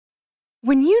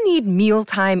When you need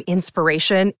mealtime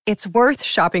inspiration, it's worth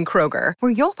shopping Kroger,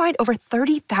 where you'll find over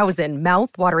 30,000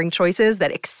 mouth-watering choices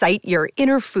that excite your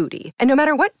inner foodie. And no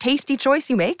matter what tasty choice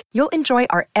you make, you'll enjoy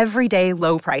our everyday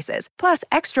low prices, plus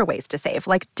extra ways to save,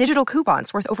 like digital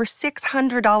coupons worth over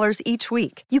 $600 each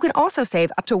week. You can also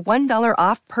save up to $1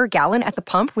 off per gallon at the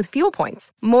pump with fuel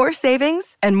points. More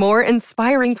savings and more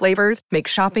inspiring flavors make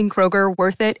shopping Kroger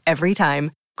worth it every time.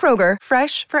 Kroger,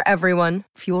 fresh for everyone.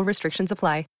 Fuel restrictions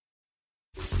apply.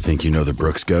 Think you know the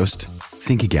Brooks Ghost?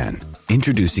 Think again.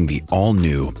 Introducing the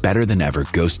all-new, better-than-ever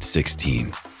Ghost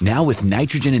 16. Now with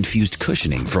nitrogen-infused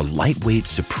cushioning for lightweight,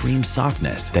 supreme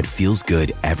softness that feels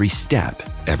good every step,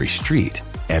 every street,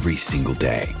 every single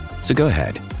day. So go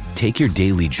ahead, take your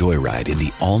daily joyride in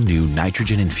the all-new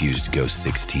nitrogen-infused Ghost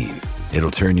 16.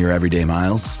 It'll turn your everyday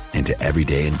miles into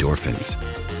everyday endorphins.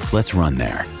 Let's run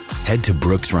there. Head to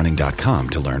brooksrunning.com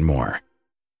to learn more.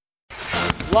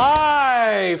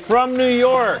 Live from New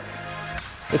York.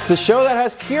 It's the show that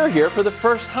has Kier here for the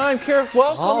first time. Kier,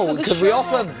 welcome to the show. Because we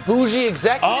also have bougie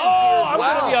executives here as I'm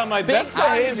well. going to be on my best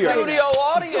behavior. Studio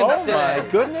audience today. My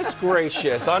goodness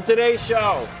gracious. On today's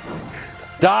show,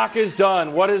 Doc is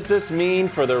done. What does this mean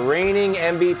for the reigning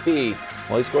MVP?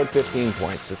 Well, he scored 15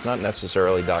 points. It's not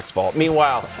necessarily Doc's fault.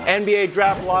 Meanwhile, NBA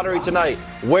draft lottery tonight.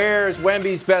 Where's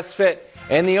Wemby's best fit?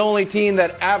 And the only team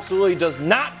that absolutely does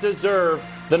not deserve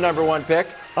the number one pick.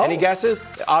 Any guesses?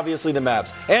 Obviously the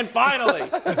Mavs. And finally,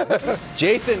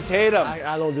 Jason Tatum.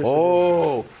 I don't disagree.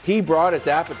 Oh, he brought his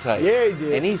appetite. Yeah, he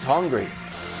did. And he's hungry.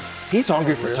 He's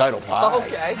hungry for title pie.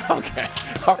 Okay. Okay.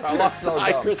 All right,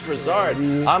 alongside Chris Broussard,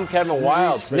 I'm Kevin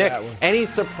Wilds. Nick, any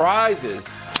surprises?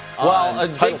 Well, a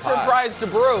big surprise to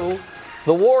Brew.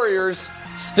 The Warriors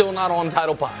still not on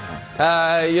title pie.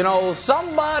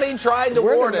 Somebody tried to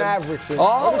warn him. Mavericks the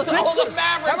Mavericks.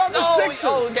 How about the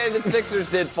Sixers? Okay, the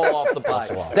Sixers did fall off the pie.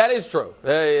 That is true.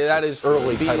 That is true.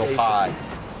 Early title pie.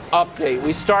 Update.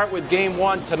 We start with game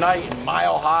one tonight in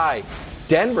Mile High.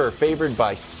 Denver favored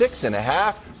by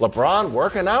 6.5. LeBron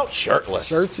working out shirtless.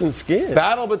 Shirts and skins.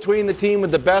 Battle between the team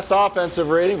with the best offensive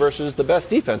rating versus the best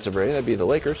defensive rating. That'd be the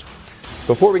Lakers.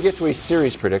 Before we get to a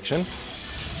series prediction,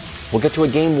 we'll get to a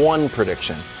game one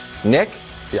prediction. Nick?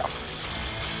 Yeah.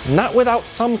 Not without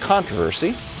some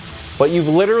controversy, but you've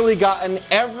literally gotten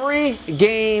every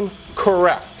game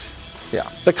correct. Yeah.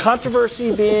 The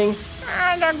controversy being,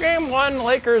 the game one,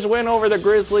 Lakers win over the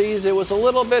Grizzlies. It was a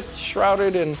little bit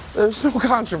shrouded in There's no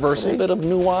controversy. a little bit of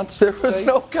nuance. There was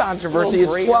no controversy.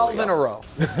 It's 12 in a row.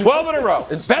 12 in a row.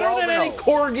 It's better than any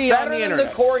corgi on the internet. Better than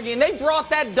the corgi. And they brought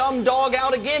that dumb dog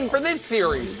out again for this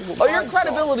series. Oh, your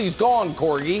credibility's gone,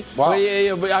 corgi. Wow. I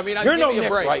mean, You're give no me a Nick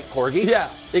break. Wright, corgi.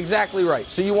 Yeah, exactly right.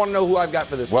 So you want to know who I've got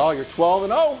for this? Well, you're 12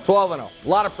 and 0. 12 and 0. A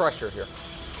lot of pressure here.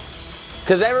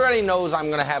 Because everybody knows I'm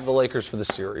going to have the Lakers for the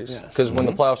series. Because when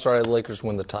the playoffs started, the Lakers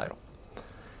win the title.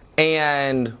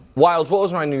 And, Wilds, what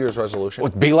was my New Year's resolution?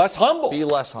 Well, be less humble. Be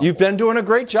less humble. You've been doing a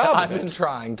great job. I've been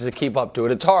trying to keep up to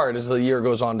it. It's hard as the year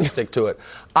goes on to stick to it.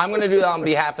 I'm going to do that on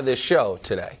behalf of this show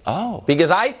today. Oh.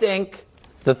 Because I think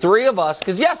the three of us,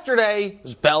 because yesterday it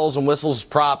was bells and whistles,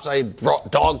 props. I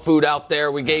brought dog food out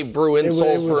there. We gave Brew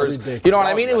insoles for his. You know what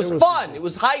I mean? It was fun. It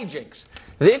was hijinks.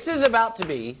 This is about to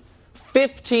be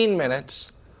 15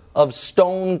 minutes of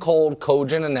stone cold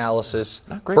cogent analysis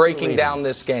breaking down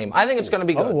this game. I think it's going to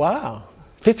be good. Oh, wow.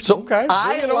 15. So Okay.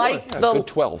 I like the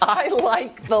 12. I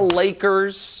like the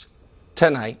Lakers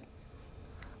tonight.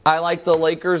 I like the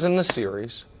Lakers in the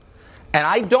series. And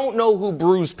I don't know who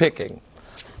Brew's picking.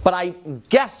 But I'm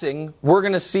guessing we're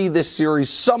going to see this series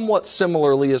somewhat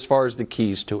similarly as far as the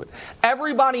keys to it.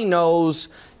 Everybody knows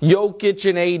Jokic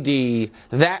and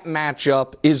AD, that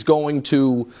matchup is going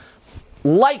to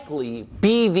likely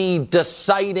be the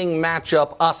deciding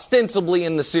matchup ostensibly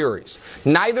in the series.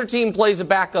 Neither team plays a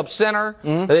backup center.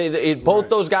 Both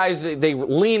those guys, they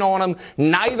lean on them.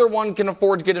 Neither one can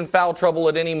afford to get in foul trouble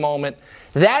at any moment.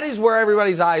 That is where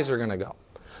everybody's eyes are going to go.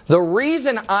 The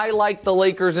reason I like the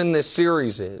Lakers in this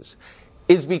series is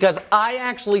because I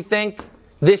actually think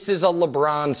this is a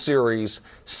LeBron series,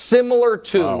 similar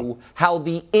to how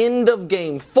the end of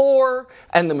Game 4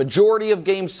 and the majority of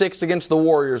Game 6 against the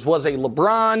Warriors was a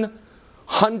LeBron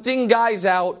hunting guys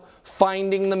out,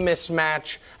 finding the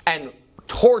mismatch, and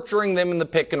torturing them in the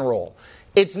pick and roll.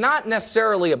 It's not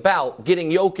necessarily about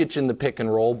getting Jokic in the pick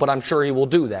and roll, but I'm sure he will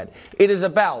do that. It is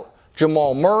about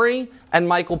Jamal Murray and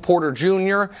Michael Porter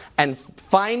Jr. and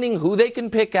finding who they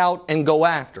can pick out and go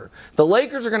after. The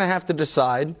Lakers are going to have to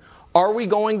decide, are we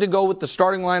going to go with the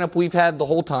starting lineup we've had the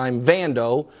whole time,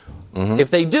 Vando?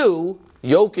 If they do,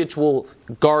 Jokic will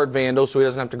guard Vando so he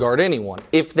doesn't have to guard anyone.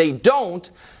 If they don't,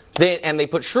 and they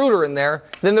put Schroeder in there,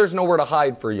 then there's nowhere to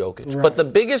hide for Jokic. Right. But the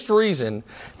biggest reason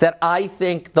that I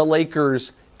think the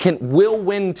Lakers will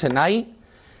win tonight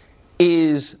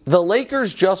is the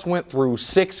Lakers just went through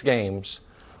 6 games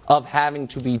of having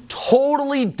to be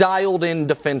totally dialed in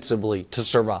defensively to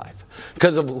survive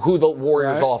because of who the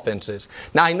Warriors' offense is.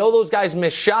 Now, I know those guys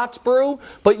miss shots, Brew,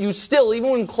 but you still, even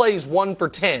when Clay's 1 for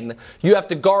 10, you have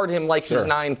to guard him like he's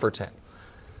 9 for 10.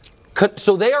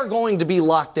 So they are going to be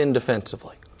locked in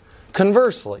defensively.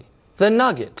 Conversely, the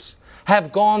Nuggets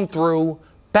have gone through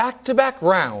back-to-back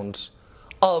rounds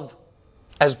of,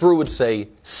 as Brew would say,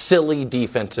 silly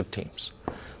defensive teams.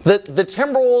 The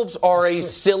Timberwolves are a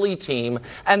silly team,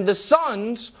 and the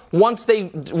Suns, once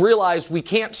they realized we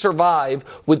can't survive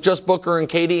with just Booker and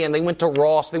KD, and they went to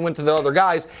Ross, they went to the other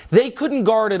guys, they couldn't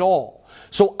guard at all.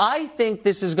 So I think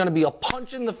this is going to be a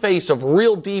punch in the face of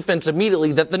real defense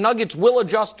immediately that the Nuggets will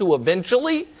adjust to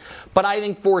eventually, but I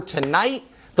think for tonight,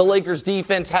 the Lakers'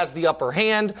 defense has the upper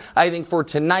hand. I think for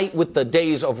tonight, with the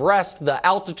days of rest, the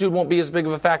altitude won't be as big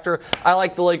of a factor. I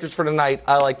like the Lakers for tonight.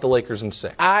 I like the Lakers in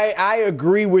 6. I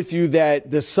agree with you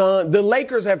that the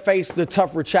Lakers have faced the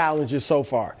tougher challenges so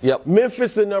far. Yep.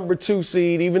 Memphis, the number 2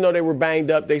 seed, even though they were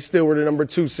banged up, they still were the number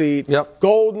 2 seed. Yep.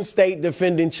 Golden State,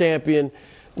 defending champion.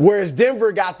 Whereas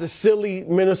Denver got the silly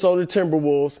Minnesota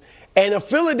Timberwolves. And a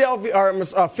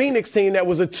Phoenix team that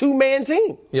was a 2-man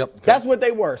team. Yep. That's what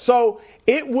they were. So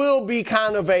it will be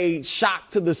kind of a shock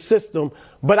to the system.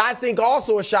 But I think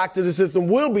also a shock to the system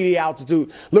will be the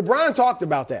altitude. LeBron talked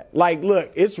about that. Like,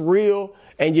 look, it's real,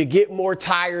 and you get more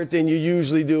tired than you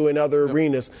usually do in other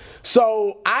arenas.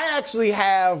 So I actually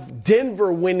have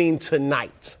Denver winning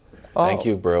tonight. Thank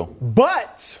you, bro.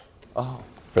 But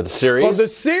for the series? For the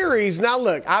series, now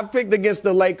look, I picked against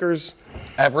the Lakers.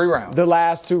 Every round. The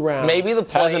last 2 rounds. Maybe the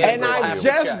play. And I've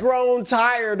just grown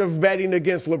tired of betting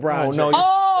against LeBron James. No,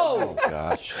 oh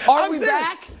gosh. Are we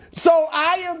back? So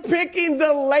I am picking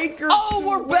the Lakers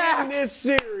we're back. in this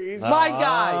series. My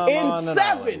guy. In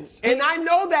 7. And I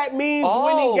know that means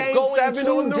winning game 7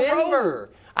 on the road.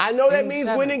 I know that means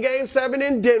winning game 7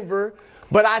 in Denver.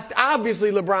 But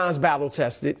obviously LeBron's battle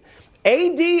tested.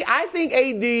 I think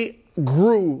AD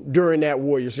grew during that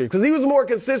Warriors series because he was more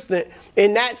consistent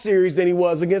in that series than he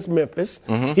was against Memphis.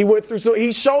 Mm-hmm. He went through, so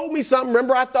he showed me something.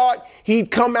 Remember, I thought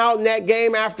he'd come out in that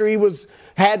game after he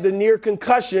had the near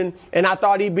concussion, and I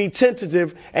thought he'd be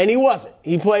tentative, and he wasn't.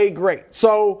 He played great.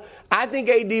 So I think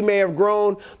AD may have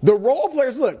grown. The role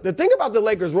players, look, the thing about the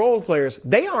Lakers role players,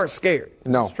 they aren't scared.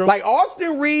 No. Like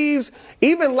Austin Reeves,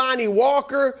 even Lonnie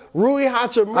Walker, Rui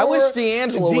Hachimura. I wish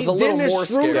D'Angelo was a little more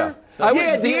scared.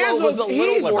 D'Angelo,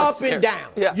 he's up and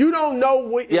down. Yeah. You don't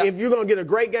know if you're going to get a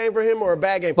great game for him or a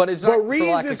bad game. But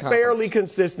Reeves is fairly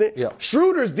consistent. Yeah.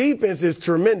 Schroeder's defense is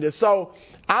tremendous. So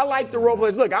I like the role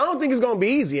players. Look, I don't think it's going to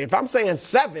be easy. If I'm saying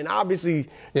 7, obviously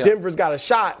Denver's got a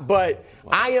shot. But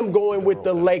I am going with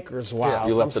the Lakers. Wow. Yeah,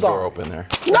 you left the door open there.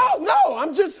 No,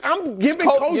 I'm giving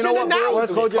cogent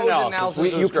analysis. Cogent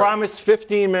analysis. You promised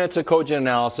 15 minutes of cogent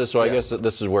analysis, so I guess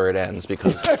this is where it ends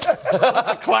because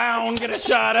a clown get a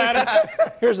shot at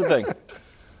it. Here's the thing.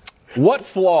 What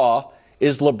flaw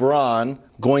is LeBron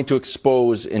going to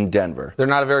expose in Denver? They're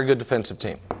not a very good defensive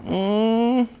team.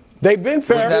 They've been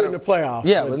fair in the playoffs.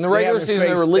 Yeah, in the regular season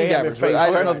they were league average. But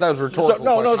I don't know if that was rhetorical.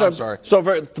 I'm sorry. So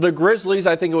for the Grizzlies,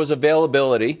 I think it was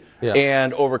availability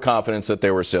and overconfidence that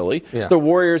they were silly. Yeah. The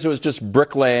Warriors, it was just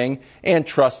bricklaying and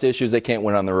trust issues. They can't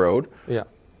win on the road. Yeah.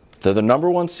 They're the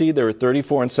number 1 seed. They were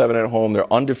 34-7 at home.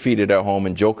 They're undefeated at home,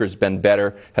 and Joker's been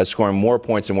better, has scored more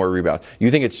points and more rebounds.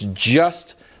 You think it's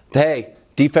just, hey,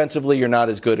 defensively you're not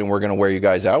as good and we're going to wear you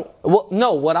guys out? Well,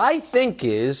 no, what I think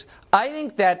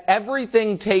that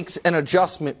everything takes an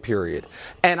adjustment period.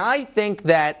 And I think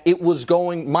that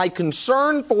my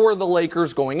concern for the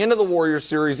Lakers going into the Warriors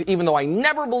series, even though I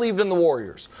never believed in the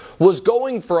Warriors, was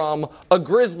going from a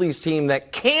Grizzlies team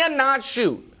that cannot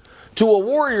shoot to a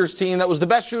Warriors team that was the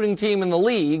best shooting team in the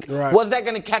league. Right. Was that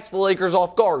going to catch the Lakers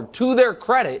off guard? To their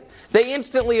credit, they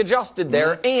instantly adjusted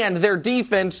there, and their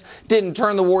defense didn't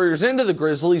turn the Warriors into the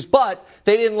Grizzlies, but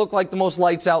they didn't look like the most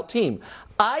lights-out team.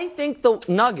 I think the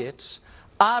Nuggets,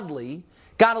 oddly,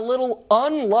 got a little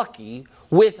unlucky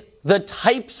with the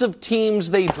types of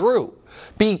teams they drew.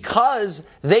 Because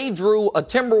they drew a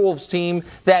Timberwolves team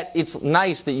that it's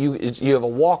nice that you have a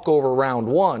walkover round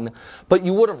 1, but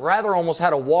you would have rather almost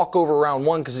had a walkover round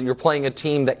 1 because you're playing a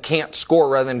team that can't score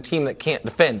rather than a team that can't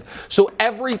defend. So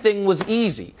everything was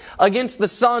easy. Against the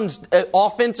Suns,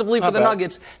 offensively for the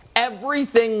Nuggets,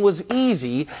 Everything was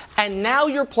easy, and now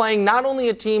you're playing not only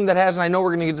a team that has, and I know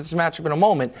we're going to get to this matchup in a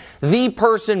moment, the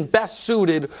person best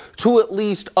suited to at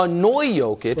least annoy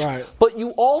Jokic, right, but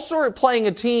you also are playing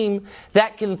a team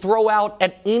that can throw out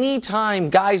at any time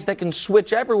guys that can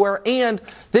switch everywhere, and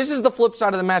this is the flip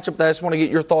side of the matchup that I just want to get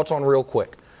your thoughts on real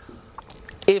quick.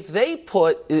 If they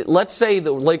put, let's say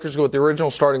the Lakers go with the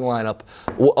original starting lineup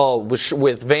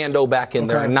with Vando back in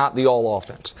there and not the all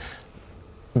offense,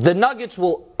 the Nuggets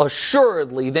will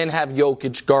assuredly then have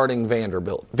Jokic guarding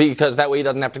Vanderbilt because that way he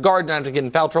doesn't have to guard, doesn't have to get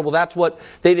in foul trouble. That's what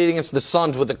they did against the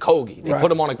Suns with the Kogi. They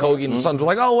put him on a Kogi, and the Suns were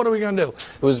like, oh, what are we going to do?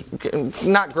 It was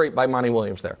not great by Monty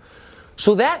Williams there.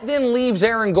 So that then leaves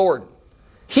Aaron Gordon.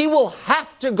 He will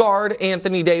have to guard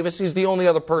Anthony Davis. He's the only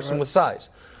other person with size.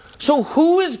 So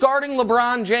who is guarding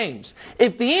LeBron James?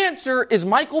 If the answer is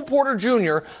Michael Porter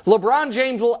Jr., LeBron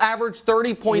James will average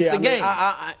 30 points a game.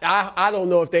 I don't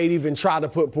know if they'd even try to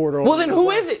put Porter on. Well, then who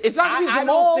is it? It's not going to be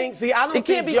Jamal. It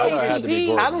can't be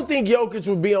KCP. I don't think Jokic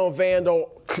would be on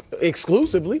Vando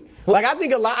exclusively. Like I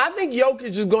think Jokic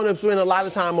is going to spend a lot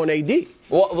of time on AD.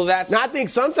 Well, that's. Now, I think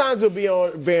sometimes he'll be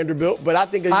on Vanderbilt, but I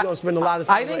think he's going to spend a lot of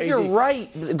time on AD. I think you're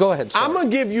right. Go ahead. Sorry. I'm going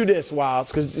to give you this,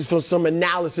 Wilds, because for some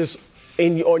analysis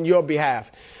on your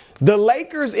behalf. The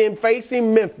Lakers in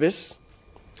facing Memphis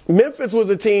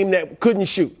was a team that couldn't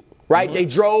shoot, right? Mm-hmm. They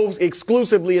drove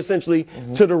exclusively, essentially,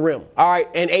 to the rim. All right,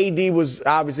 and AD was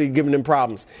obviously giving them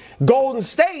problems. Golden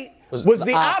State was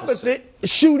the opposite,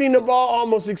 shooting the ball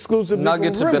almost exclusively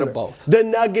Nuggets from a perimeter. bit of both. The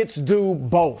Nuggets do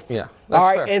both. Yeah, all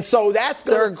right, fair. and so that's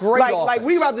They're a great like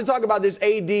we about to talk about this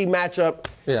AD matchup.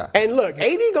 Yeah, and look,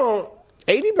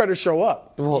 AD better show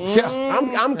up. Well, yeah,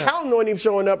 I'm counting on him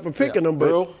showing up for picking them, but.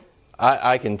 Brew,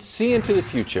 I can see into the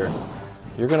future.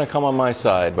 You're going to come on my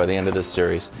side by the end of this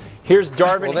series. Here's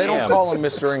Darvin Well, they Ham don't call him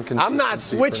Mr. Inconsistency. I'm not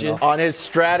switching. on his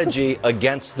strategy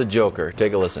against the Joker.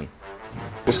 Take a listen.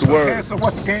 What's the word? Okay, so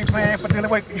what's the game plan for dealing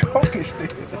with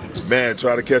Jokic? Man,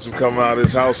 try to catch him coming out of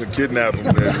his house and kidnap him.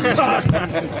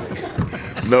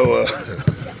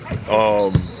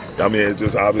 I mean, it's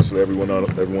just obviously everyone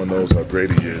knows how great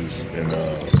he is, and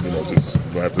just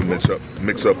we'll have to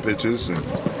mix up pitches and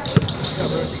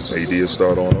AD will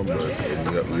start on him,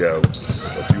 but we have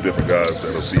a few different guys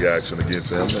that'll see action against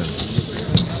him and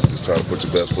just try to put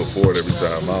your best foot forward every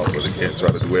time out, but they can't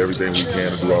try to do everything we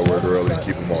can to do our work early and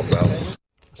keep him off balance.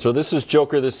 So this is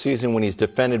Joker this season when he's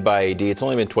defended by AD. It's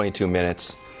only been 22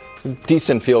 minutes.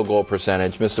 Decent field goal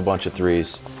percentage, missed a bunch of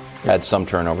threes, had some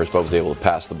turnovers, but was able to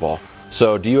pass the ball.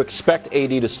 So do you expect AD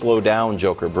to slow down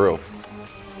Joker Brew?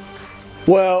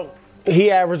 Well,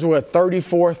 he averaged,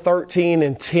 34, 13,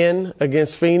 and 10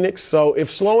 against Phoenix. So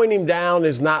if slowing him down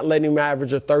is not letting him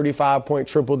average a 35-point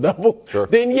triple-double,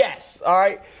 then yes, all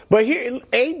right? But here,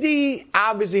 AD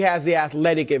obviously has the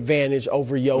athletic advantage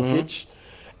over Jokic,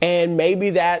 and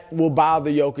maybe that will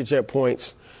bother Jokic at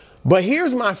points. But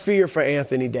here's my fear for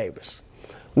Anthony Davis.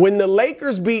 When the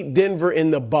Lakers beat Denver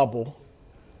in the bubble,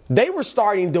 they were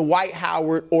starting Dwight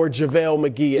Howard or JaVale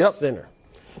McGee at center.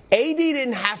 AD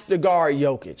didn't have to guard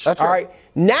Jokic. That's all right.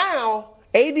 Now,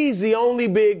 AD's the only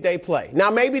big they play.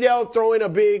 Now, maybe they'll throw in a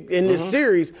big in this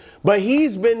series, but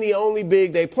he's been the only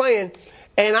big they playing.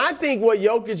 And I think what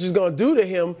Jokic is going to do to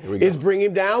him is bring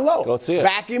him down low. Let's see it.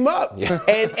 Back him up. Yeah.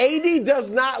 And AD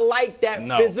does not like that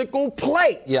physical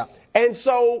play. Yeah. And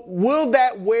so will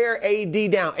that wear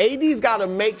AD down? AD's got to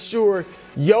make sure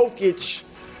Jokic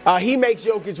he makes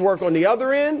Jokic work on the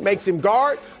other end, makes him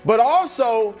guard, but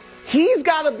also he's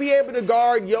got to be able to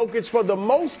guard Jokic for the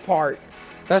most part.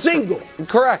 That's single.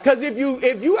 Correct. Because if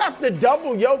you have to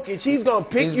double Jokic, he's going to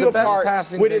pick you apart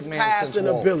with his passing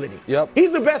ability. Yep.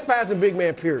 He's the best passing big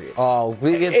man, period. Oh,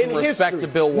 we give some respect to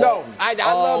Bill Walton. No, I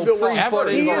love Bill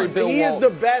Walton. He is the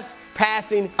best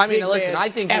passing big listen, man I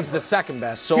think he's ever. the second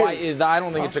best, so I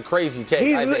don't think it's a crazy take.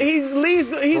 He's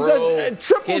a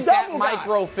triple-double guy.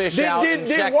 Microfiche out and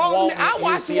check Walton. Walton I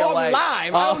watched Walton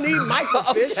live. I don't need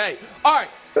microfiche. Okay. All right.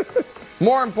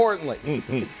 More importantly,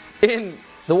 in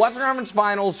the Western Conference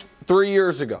Finals 3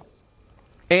 years ago,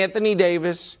 Anthony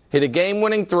Davis hit a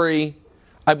game-winning three.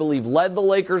 I believe led the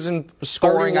Lakers in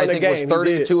scoring. I think it was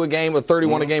 32 a game or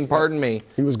 31 a game. Pardon me.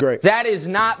 He was great. That is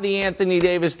not the Anthony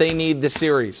Davis they need this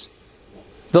series.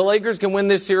 The Lakers can win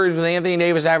this series with Anthony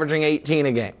Davis averaging 18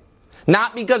 a game.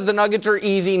 Not because the Nuggets are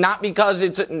easy, not because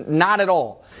it's not at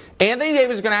all. Anthony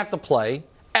Davis is going to have to play.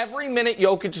 Every minute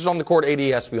Jokic is on the court, AD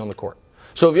has to be on the court.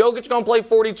 So if Jokic's going to play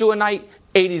 42 a night,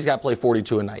 AD's got to play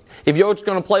 42 a night. If Jokic's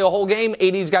going to play a whole game,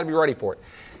 AD's got to be ready for it.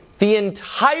 The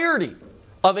entirety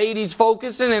of AD's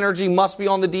focus and energy must be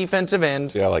on the defensive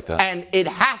end. See, I like that. And it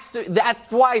has to.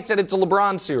 That's why I said it's a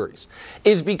LeBron series.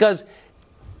 Is because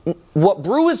what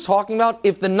Brew is talking about,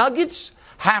 if the Nuggets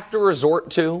have to resort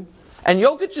to, and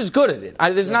Jokic is good at it,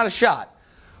 there's not a shot,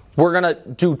 we're going to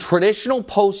do traditional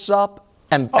posts up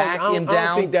and back him down. I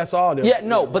don't think that's all. Yeah,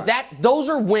 no, but those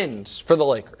are wins for the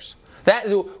Lakers.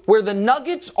 Where the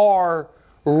Nuggets are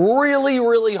really,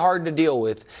 really hard to deal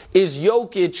with is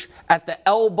Jokic at the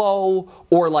elbow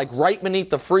or like right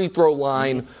beneath the free throw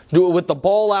line, with the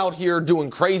ball out here doing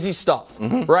crazy stuff,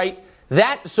 right?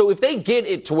 So if they get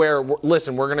it to where,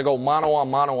 listen, we're going to go mano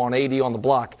on AD on the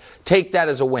block, take that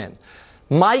as a win.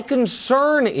 My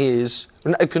concern is,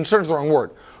 concern's the wrong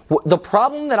word. The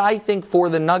problem that I think for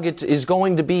the Nuggets is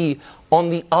going to be on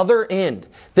the other end.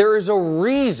 There is a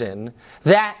reason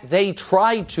that they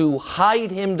try to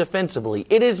hide him defensively.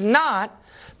 It is not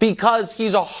because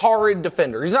he's a horrid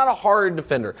defender. He's not a horrid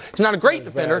defender. He's not a great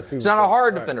defender. He's not a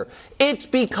horrid defender. It's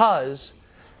because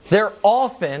their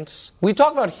offense, we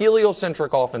talk about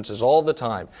heliocentric offenses all the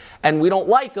time, and we don't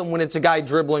like them when it's a guy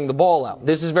dribbling the ball out.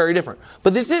 This is very different.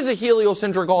 But this is a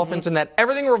heliocentric offense in that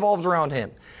everything revolves around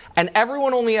him, and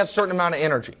everyone only has a certain amount of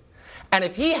energy. And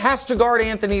if he has to guard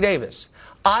Anthony Davis,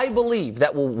 I believe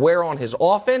that will wear on his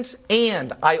offense,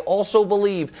 and I also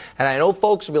believe, and I know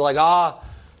folks will be like,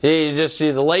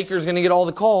 the Lakers going to get all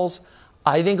the calls.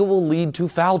 I think it will lead to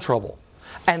foul trouble.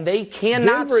 And they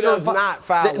cannot Denver does not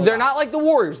foul. They're not like the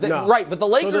Warriors. No. Right, but the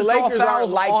Lakers draw fouls aren't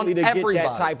likely to everybody. get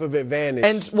that type of advantage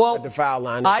at the foul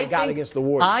line that they got against the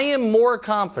Warriors. I am more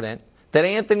confident that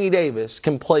Anthony Davis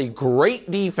can play great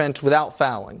defense without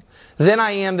fouling than I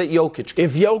am that Jokic can.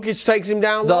 If Jokic takes him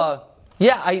down low?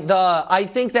 I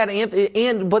think that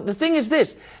but the thing is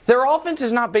this: their offense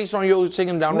is not based on Jokic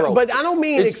taking them down low. But I don't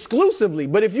mean exclusively.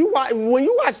 But when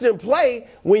you watch them play,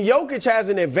 when Jokic has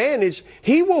an advantage,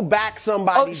 he will back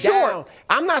somebody down.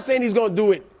 I'm not saying he's going to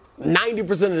do it 90%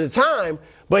 of the time,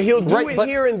 but he'll do it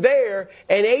here and there,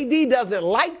 and AD doesn't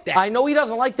like that. I know he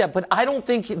doesn't like that, but I don't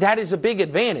think that is a big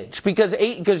advantage because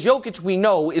Jokic, we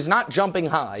know, is not jumping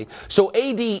high. So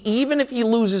AD, even if he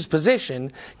loses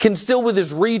position, can still, with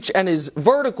his reach and his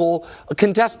vertical,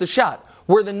 contest the shot.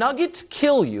 Where the Nuggets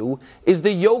kill you is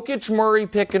the Jokic-Murray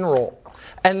pick and roll.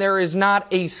 And there is not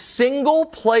a single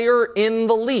player in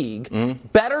the league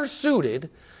better suited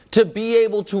to be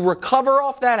able to recover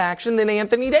off that action than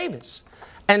Anthony Davis.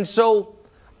 And so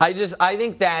I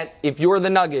think that if you're the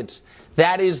Nuggets,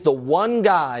 that is the one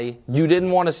guy you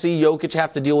didn't want to see Jokic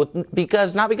have to deal with,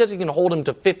 not because he can hold him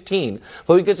to 15,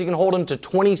 but because he can hold him to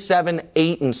 27,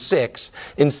 8, and 6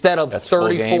 instead of 34. Full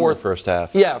game or first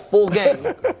half. Yeah, full game.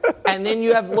 And then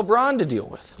you have LeBron to deal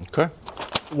with. Okay.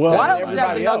 Well, why don't you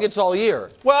have the Nuggets all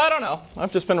year? Well, I don't know.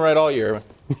 I've just been right all year.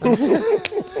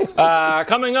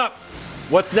 Coming up,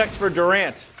 what's next for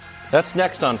Durant? That's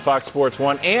next on Fox Sports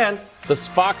 1 and the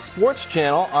Fox Sports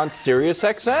Channel on Sirius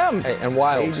XM. Hey, and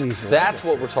Wild, that's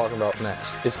what we're talking about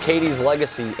next. Is Katie's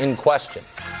legacy in question?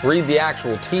 Read the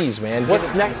actual tease, man.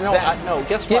 What's next? No,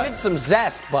 guess what? Give it some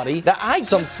zest, buddy. I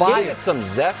just gave it some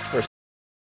zest for.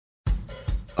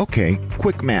 Okay,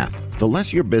 quick math. The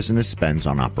less your business spends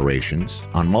on operations,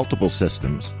 on multiple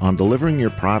systems, on delivering your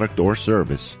product or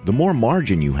service, the more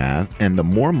margin you have and the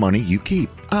more money you keep.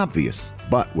 Obvious.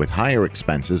 But with higher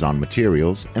expenses on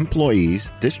materials,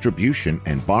 employees, distribution,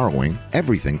 and borrowing,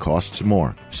 everything costs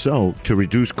more. So, to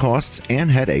reduce costs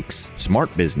and headaches,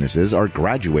 smart businesses are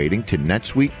graduating to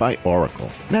NetSuite by Oracle.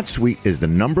 NetSuite is the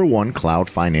 #1 cloud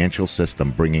financial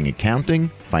system bringing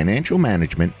accounting, financial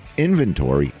management,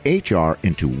 inventory, HR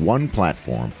into one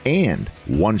platform and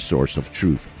one source of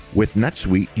truth. With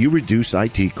NetSuite, you reduce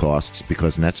IT costs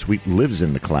because NetSuite lives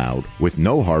in the cloud with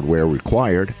no hardware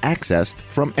required, accessed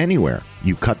from anywhere.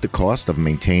 You cut the cost of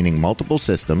maintaining multiple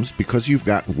systems because you've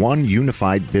got one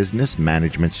unified business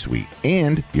management suite.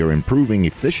 And you're improving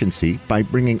efficiency by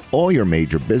bringing all your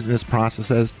major business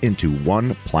processes into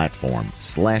one platform,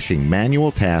 slashing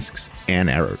manual tasks and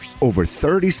errors. Over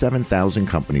 37,000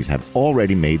 companies have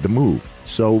already made the move.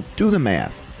 So do the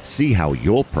math. See how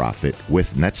you'll profit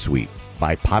with NetSuite.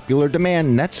 By popular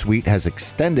demand, NetSuite has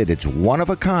extended its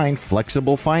one-of-a-kind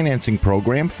flexible financing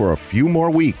program for a few more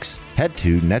weeks. Head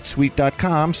to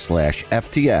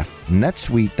netsuite.com/FTF.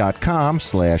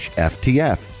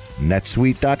 netsuite.com/FTF.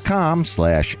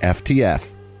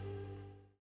 netsuite.com/FTF.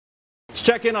 Let's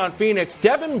check in on Phoenix.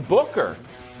 Devin Booker,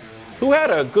 who had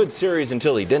a good series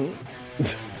until he didn't,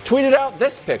 tweeted out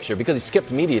this picture because he skipped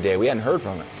media day. We hadn't heard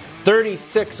from him.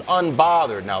 36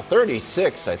 unbothered. Now,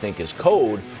 36, I think, is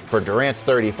code for Durant's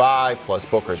 35 plus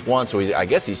Booker's 1. So I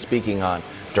guess he's speaking on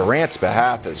Durant's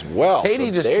behalf as well.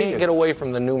 Katie just can't get away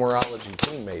from the numerology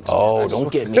teammates. Oh,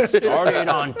 don't get me started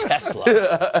on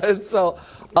Tesla. So,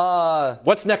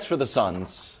 what's next for the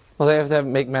Suns? Well, they have to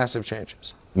make massive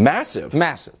changes. Massive?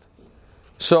 Massive.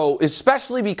 So,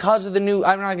 especially because of the new,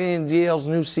 I'm not getting into details,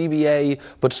 new CBA,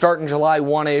 but starting July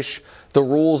 1-ish, the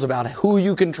rules about who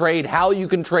you can trade, how you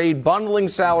can trade, bundling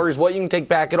salaries, what you can take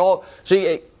back at all. So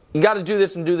you got to do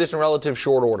this in relative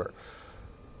short order.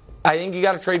 I think you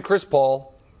got to trade Chris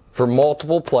Paul for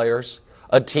multiple players,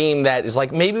 a team that is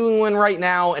like, maybe we win right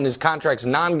now and his contract's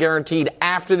non-guaranteed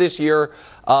after this year.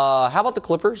 How about the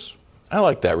Clippers? I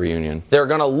like that reunion. They're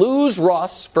going to lose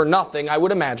Russ for nothing, I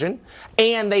would imagine,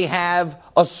 and they have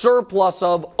a surplus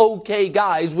of okay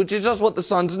guys, which is just what the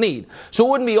Suns need. So it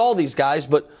wouldn't be all these guys,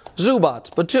 but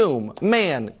Zubats, Batum,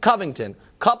 Mann, Covington,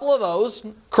 couple of those,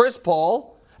 Chris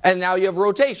Paul, and now you have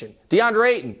rotation. DeAndre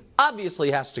Ayton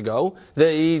obviously has to go.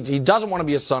 He doesn't want to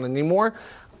be a Sun anymore.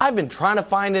 I've been trying to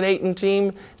find an Ayton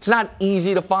team. It's not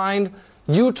easy to find.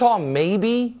 Utah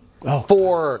maybe.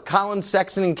 For Colin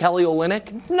Sexton and Kelly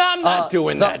Olynyk? No, I'm not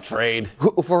doing that trade.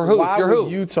 For who? Why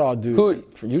would Utah do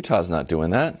it? For Utah's not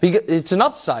doing that. Because it's an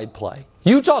upside play.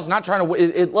 Utah's not trying to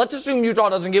win. Let's assume Utah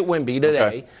doesn't get Wemby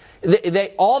today.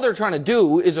 Okay. All they're trying to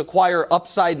do is acquire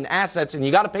upside and assets, and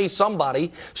you got to pay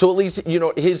somebody. So at least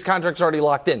his contract's already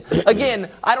locked in. Again,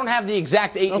 I don't have the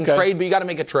exact Ayton trade, but you got to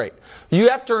make a trade. You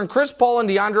have to turn Chris Paul and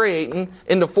DeAndre Ayton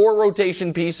into 4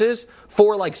 rotation pieces,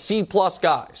 4 like C+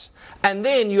 guys. And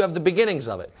then you have the beginnings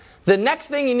of it. The next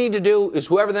thing you need to do is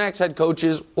whoever the next head coach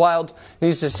is, Wild,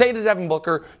 needs to say to Devin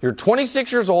Booker, you're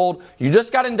 26 years old, you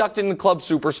just got inducted into Club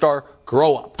Superstar,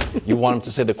 grow up. You want him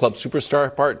to say the Club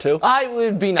Superstar part too? I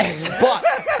would be nice, but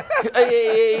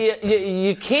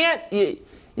you can't.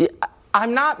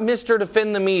 I'm not Mr.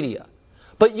 Defend the Media,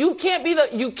 but you can't be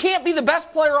the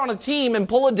best player on a team and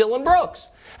pull a Dylan Brooks,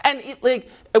 and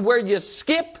where you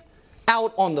skip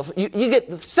out on you get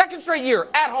the second straight year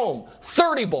at home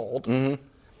 30 bowled, and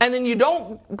then you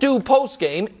don't do post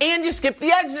game and you skip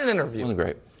the exit interview. Wasn't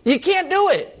great. You can't do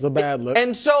it. It's a bad look.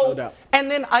 And so, no doubt.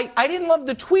 And then I didn't love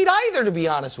the tweet either, to be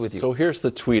honest with you. So here's the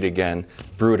tweet again,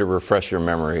 Brew, to refresh your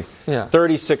memory. Yeah.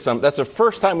 36. That's the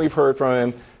first time we've heard from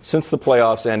him since the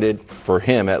playoffs ended, for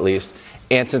him at least,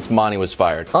 and since Monty was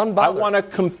fired. Unbothered. I want to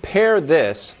compare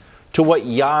this to what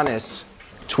Giannis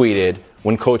tweeted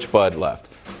when Coach Bud left.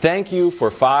 Thank you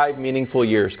for 5 meaningful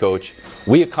years, Coach.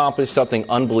 We accomplished something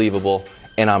unbelievable,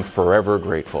 and I'm forever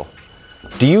grateful.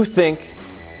 Do you think,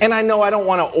 and I know I don't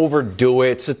want to overdo it,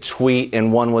 it's a tweet,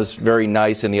 and one was very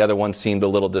nice, and the other one seemed a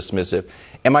little dismissive.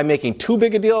 Am I making too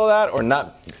big a deal of that, or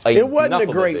not? It wasn't a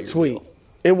great tweet.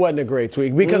 It wasn't a great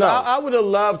tweet because No. I would have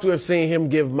loved to have seen him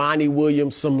give Monty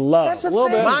Williams some love. That's the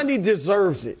thing. Monty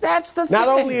deserves it. That's the thing. Not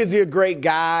only is he a great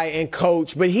guy and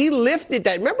coach, but he lifted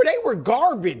that. Remember, they were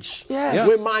garbage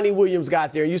when Monty Williams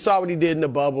got there. You saw what he did in the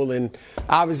bubble and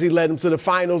obviously led them to the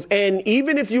finals. And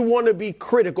even if you want to be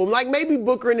critical, like maybe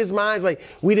Booker in his mind's like,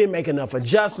 we didn't make enough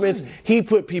adjustments. He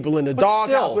put people in the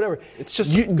doghouse, whatever. It's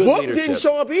just good Book leadership. didn't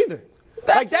show up either.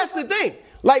 That's the thing.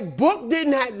 Like, Book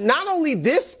didn't have not only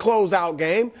this closeout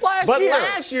game, but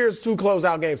last year's 2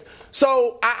 closeout games.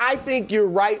 So I think you're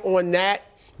right on that.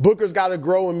 Booker's got to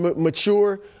grow and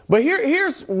mature. But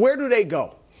here's where do they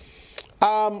go?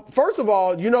 First of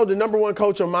all, the number 1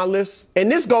 coach on my list,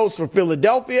 and this goes for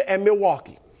Philadelphia and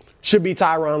Milwaukee, should be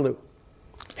Tyronn Lue.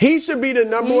 He should be the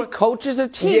number 1. He coaches a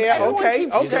team. Yeah, okay.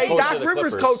 Doc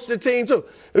Rivers coached the team, too.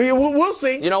 We'll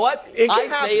see. You know what? I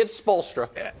say it's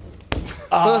Spoelstra.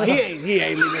 He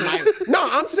ain't leaving Miami. No,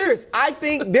 I'm serious. I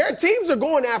think their teams are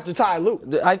going after Ty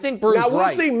Lue. I think Bruce Now, we'll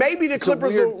right. see. Maybe the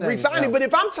Clippers will resign him. But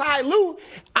if I'm Ty Lue,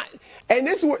 and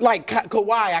this is like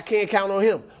Kawhi, I can't count on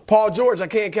him. Paul George, I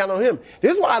can't count on him.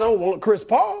 This is why I don't want Chris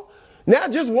Paul. Now,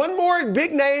 just one more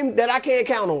big name that I can't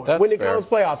count on when it comes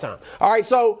playoff time. All right,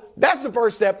 so that's the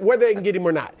first step, whether they can get him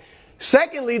or not.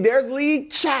 Secondly, there's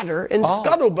league chatter and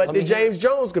scuttlebutt that James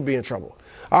Jones could be in trouble.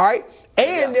 All right?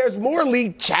 And there's more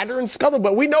league chatter and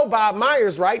scuttlebutt. We know Bob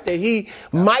Myers, right, that he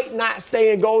might not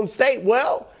stay in Golden State.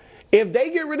 Well, if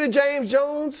they get rid of James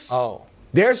Jones,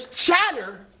 there's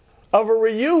chatter of a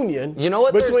reunion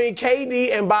between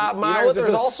KD and Bob Myers.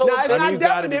 There's also now, it's not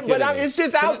definite, but it's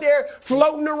just out there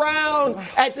floating around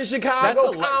at the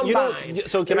Chicago Combine.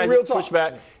 So can I just push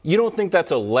back? You don't think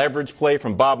that's a leverage play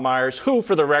from Bob Myers, who,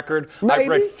 for the record, I've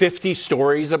read 50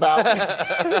 stories about?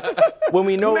 When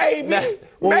we know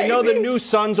we know the new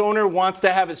Suns owner wants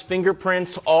to have his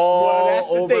fingerprints all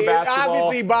over basketball.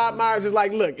 Obviously, Bob Myers is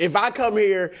like, look, if I come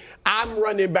here, I'm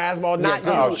running basketball, not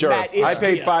you. Oh, sure. I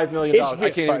paid $5 million. I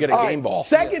can't even get a game ball.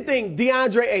 Second thing,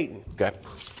 DeAndre Ayton. Okay.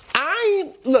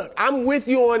 I'm with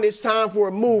you on it's time for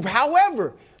a move.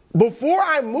 However, before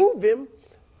I move him,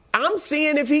 I'm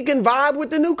seeing if he can vibe with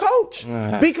the new coach.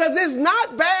 Because it's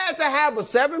not bad to have a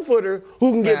 7-footer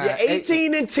who can give you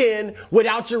 18 and 10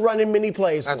 without you running many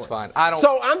plays. That's fine.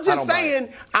 So I'm just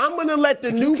saying, I'm going to let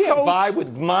the new coach vibe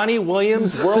with Monty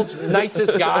Williams, world's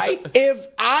nicest guy. If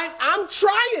I'm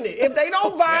trying it. If they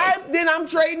don't vibe, then I'm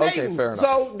trading Ayton. Fair enough.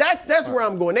 So that's where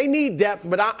I'm going. They need depth,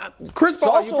 but Chris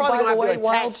Paul, you probably going to have to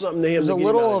attach something to him. There's a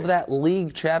little of that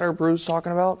league chatter Bruce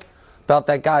talking about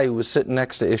that guy who was sitting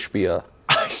next to Ishbia.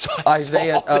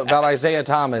 About Isaiah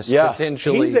Thomas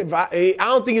potentially. I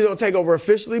don't think he's going to take over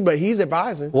officially, but he's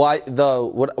advising.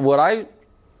 Well, what I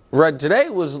read today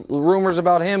was rumors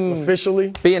about him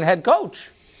officially being head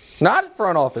coach, not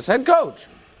front office, head coach.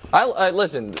 I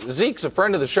listen. Zeke's a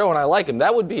friend of the show, and I like him.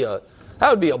 That would be a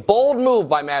bold move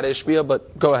by Matt Ishbia,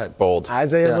 but go ahead. Bold.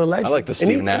 Isaiah's a legend. I like the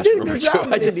Steve Nash rumor, too.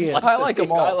 I like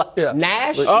them all.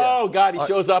 Nash? Oh, God, he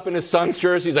shows up in his son's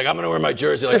jersey. He's like, I'm going to wear my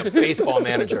jersey like a baseball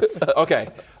manager. Okay,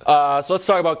 so let's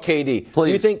talk about KD. Please.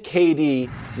 Do you think KD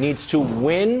needs to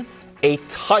win a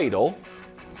title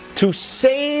to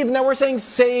save? Now, we're saying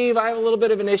save. I have a little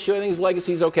bit of an issue. I think his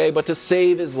legacy's okay, but to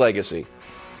save his legacy.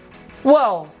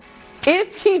 Well,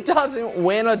 if he doesn't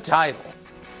win a title,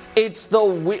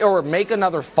 or make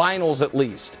another finals at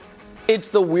least, it's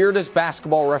the weirdest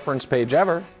basketball reference page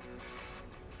ever.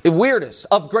 Weirdest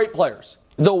of great players.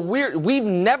 We've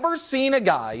never seen a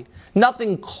guy,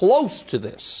 nothing close to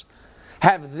this,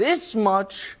 have this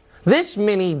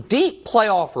many deep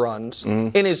playoff runs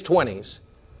in his 20s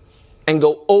and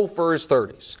go 0 for his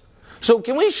 30s. So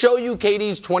can we show you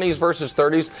KD's 20s versus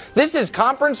 30s? This is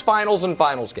conference finals and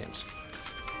finals games.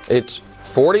 It's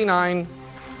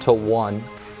 49-1.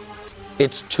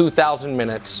 It's 2,000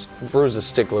 minutes. Bruce is a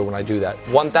stickler when I do that.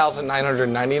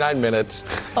 1,999 minutes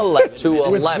 11 to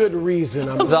 11. With good reason.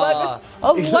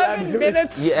 11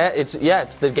 minutes? Yeah,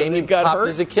 it's the game he popped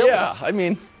his Achilles. Yeah, I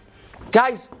mean.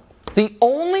 Guys, the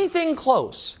only thing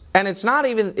close, and it's not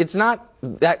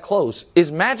that close,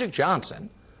 is Magic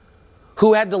Johnson,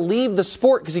 who had to leave the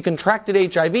sport because he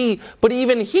contracted HIV, but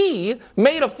even he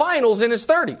made a finals in his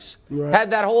 30s. Right. Had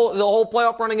the whole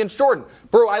playoff run against Jordan.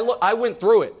 Bro, I went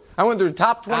through it. I went through the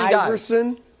top 20 guys.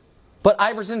 Iverson? But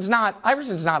Iverson's not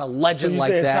a legend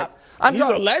like that. He's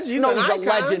a legend. He's a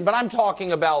legend, but I'm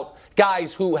talking about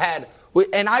guys who had.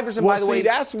 And Iverson, by the way,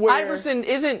 that's where Iverson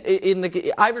isn't in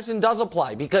the. Iverson does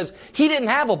apply because he didn't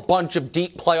have a bunch of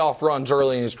deep playoff runs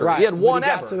early in his career. Right. He had one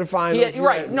got ever. To the finals,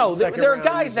 No, there are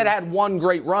guys that had one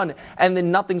great run and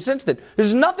then nothing since then.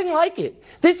 There's nothing like it.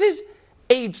 This is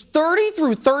age 30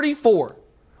 through 34.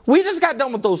 We just got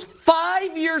done with those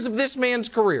 5 years of this man's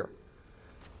career.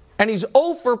 And he's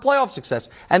 0 for playoff success.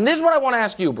 And this is what I want to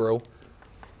ask you, bro.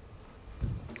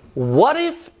 What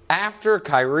if after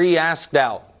Kyrie asked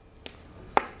out,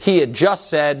 he had just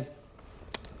said,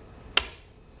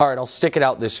 all right, I'll stick it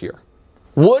out this year?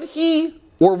 Would he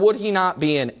or would he not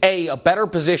be in A, better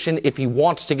position if he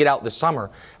wants to get out this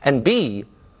summer? And B,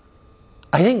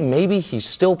 I think maybe he's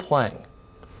still playing.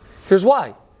 Here's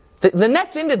why. The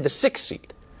Nets ended the 6th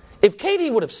seed. If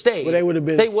KD would have stayed, they would have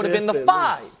been the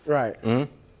 5. Right.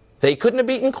 Mm-hmm. They couldn't have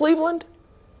beaten Cleveland.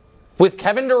 With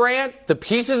Kevin Durant, the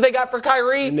pieces they got for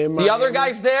Kyrie, the other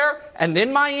guys there, and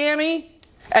then Miami,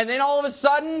 and then all of a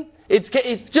sudden, it's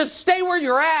just stay where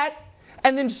you're at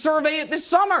and then survey it this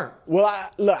summer. Well,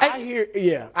 I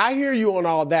hear you on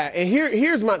all that. And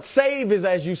here's my save is,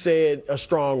 as you said, a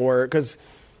strong word because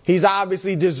he's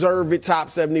obviously deserved it, top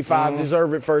 75,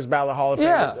 deserved it, first ballot Hall of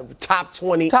Fame, top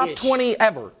 20. Top 20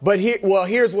 ever. But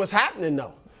here's what's happening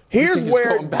though. Here's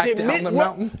where going back down the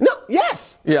mountain. No,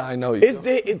 yes. Yeah, I know.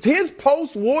 It's his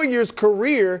post-Warriors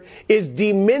career is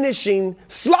diminishing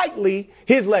slightly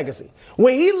his legacy.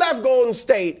 When he left Golden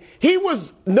State,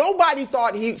 nobody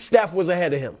thought Steph was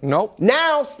ahead of him. Nope.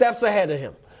 Now Steph's ahead of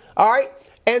him. All right?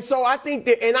 And so I think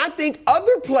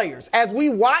other players, as we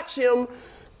watch him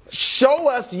show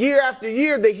us year after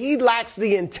year that he lacks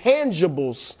the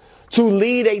intangibles to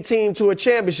lead a team to a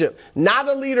championship. Not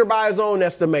a leader by his own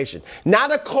estimation.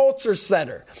 Not a culture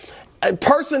setter.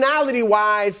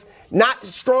 Personality-wise, not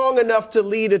strong enough to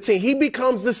lead a team. He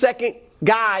becomes the second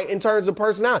guy in terms of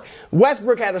personality.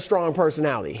 Westbrook had a strong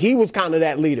personality. He was kind of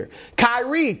that leader.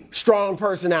 Kyrie, strong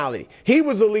personality. He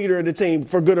was the leader of the team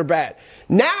for good or bad.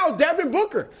 Now, Devin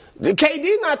Booker.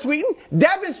 KD's not tweeting.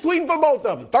 Devin's tweeting for both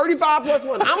of them. 35 plus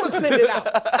 1. I'm going to send it out.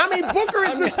 I mean, Booker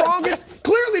is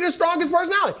clearly the strongest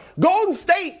personality. Golden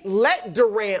State let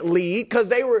Durant lead because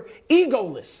they were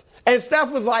egoless. And Steph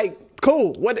was like,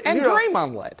 cool.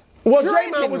 Draymond led. Well,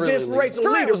 Draymond was the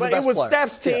inspirational leader, but it was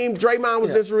Steph's team. Draymond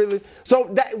was inspirational.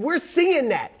 So we're seeing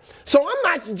that. So I'm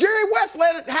not. Jerry West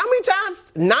led how many times?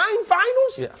 9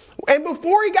 finals? Yeah. And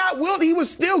before he got Wilt, he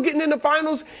was still getting in the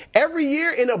finals every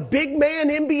year in a big man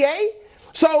NBA.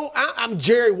 So I'm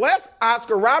Jerry West,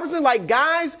 Oscar Robertson, like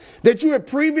guys that you had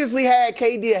previously had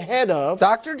KD ahead of.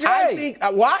 Dr. J. I think,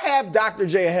 I have Dr.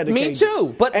 J ahead of KD. Me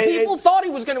too. But people thought he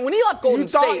was going to, when he left Golden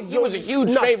State, he was a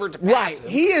huge favorite to pass him.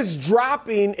 He is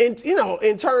dropping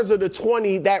in terms of the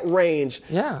 20, that range.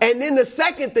 Yeah. And then the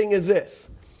second thing is this.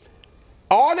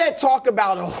 All that talk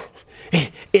about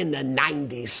in the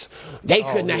 90s, they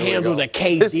couldn't have handled a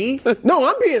KD. No,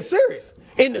 I'm being serious.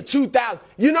 In the 2000s,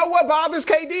 you know what bothers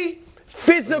KD?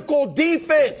 Physical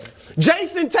defense.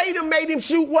 Jason Tatum made him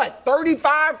shoot,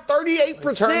 35,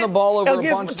 38%? Turn the ball over a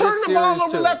bunch Turn this the ball series,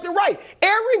 over too. left and right.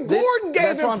 Aaron Gordon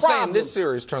gave him problems. That's what I'm saying. This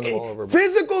series turned the ball over.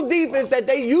 Physical defense that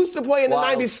they used to play in the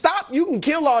 90s. Stop. You can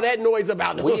kill all that noise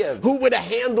about who would have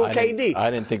handled KD. I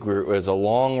didn't think it was a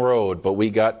long road, but we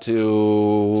got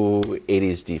to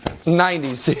 80s defense.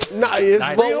 90s. No, it's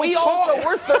real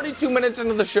we're 32 minutes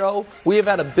into the show. We have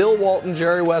had a Bill Walton,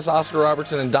 Jerry West, Oscar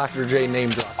Robertson, and Dr. J name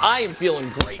drop. I am feeling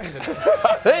great today.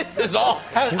 This is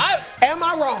awesome. Am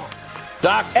I wrong?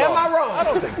 Doc's Am I wrong? I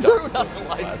don't think Drew doesn't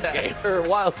like that. Or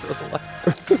Wiles doesn't like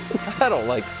I don't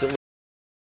like silly.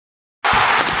 Deep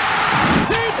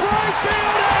right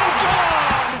field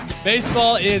and gone!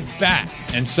 Baseball is back,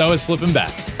 and so is flipping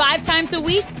bats. 5 times a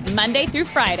week, Monday through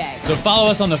Friday. So follow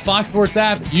us on the Fox Sports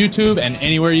app, YouTube, and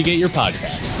anywhere you get your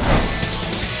podcasts.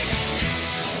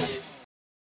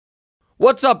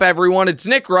 What's up, everyone? It's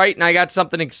Nick Wright, and I got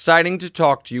something exciting to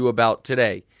talk to you about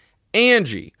today.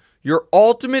 Angie, your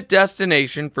ultimate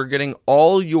destination for getting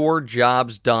all your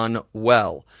jobs done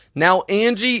well. Now,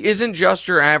 Angie isn't just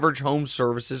your average home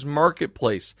services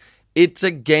marketplace. It's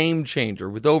a game changer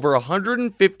with over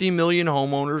 150 million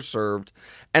homeowners served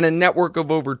and a network of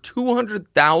over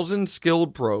 200,000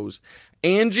 skilled pros.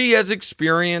 Angie has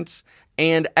experience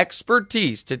and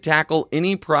expertise to tackle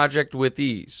any project with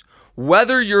ease.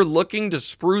 Whether you're looking to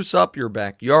spruce up your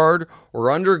backyard or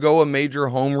undergo a major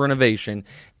home renovation,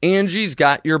 Angie's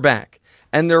got your back.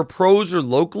 And their pros are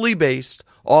locally based,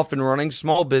 often running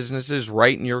small businesses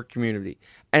right in your community.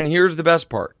 And here's the best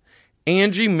part.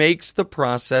 Angie makes the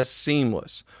process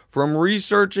seamless. From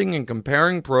researching and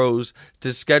comparing pros to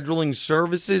scheduling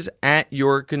services at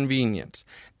your convenience.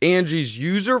 Angie's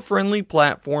user-friendly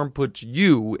platform puts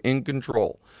you in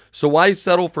control. So why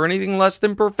settle for anything less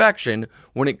than perfection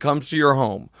when it comes to your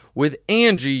home? With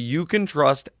Angie, you can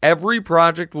trust every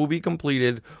project will be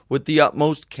completed with the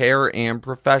utmost care and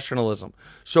professionalism.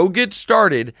 So get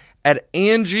started at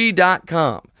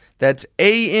Angie.com. That's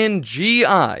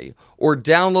ANGI. Or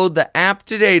download the app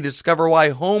today to discover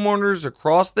why homeowners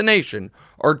across the nation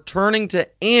are turning to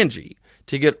Angie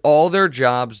to get all their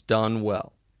jobs done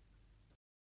well.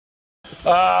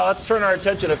 Let's turn our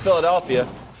attention to Philadelphia.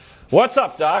 What's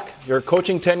up, Doc? Your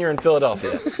coaching tenure in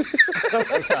Philadelphia.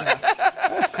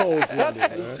 That's cold.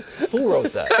 Who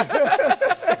wrote that?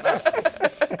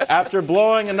 After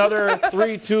blowing another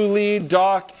 3-2 lead,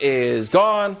 Doc is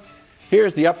gone.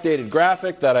 Here's the updated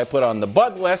graphic that I put on the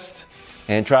bud list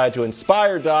and tried to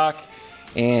inspire Doc,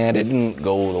 and it didn't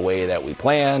go the way that we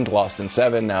planned. Lost in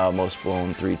 7, now most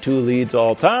blown 3-2 leads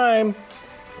all time.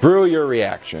 Brew, your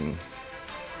reaction.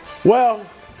 Well,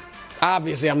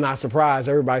 obviously I'm not surprised.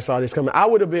 Everybody saw this coming. I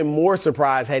would have been more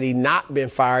surprised had he not been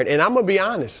fired, and I'm going to be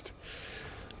honest.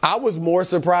 I was more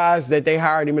surprised that they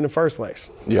hired him in the first place.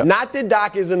 Yeah. Not that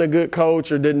Doc isn't a good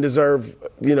coach or didn't deserve,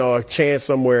 a chance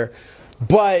somewhere,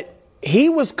 but he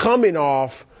was coming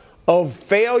off of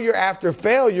failure after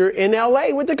failure in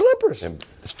L.A. with the Clippers. And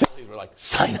his Phillies were like,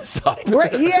 sign us up.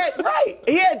 Right. He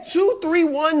had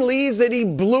 2-3-1 leads that he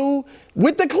blew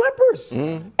with the Clippers.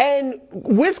 And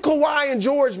with Kawhi and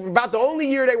George, about the only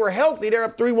year they were healthy, they're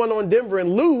up 3-1 on Denver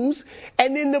and lose.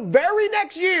 And then the very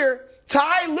next year,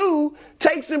 Ty Lue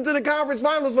takes them to the conference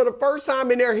finals for the first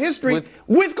time in their history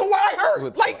with Kawhi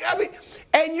hurt.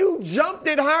 And you jumped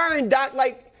at hiring Doc.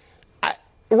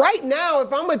 Right now,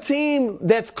 if I'm a team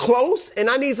that's close and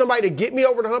I need somebody to get me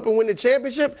over the hump and win the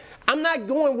championship, I'm not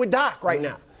going with Doc right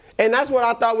now. And that's what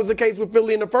I thought was the case with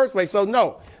Philly in the first place. So,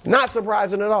 no, not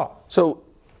surprising at all. So,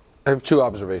 I have 2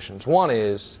 observations. One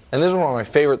is, and this is one of my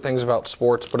favorite things about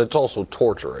sports, but it's also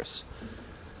torturous,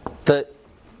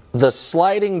 the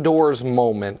sliding doors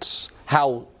moments,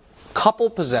 how couple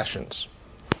possessions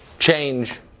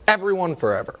change everyone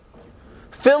forever.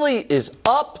 Philly is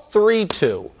up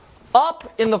 3-2.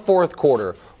 Up in the fourth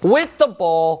quarter with the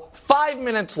ball, 5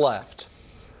 minutes left.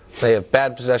 They have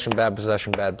bad possession, bad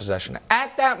possession, bad possession.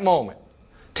 At that moment,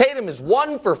 Tatum is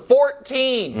 1 for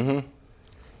 14. Mm-hmm.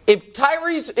 If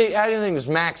Tyrese, I didn't think it was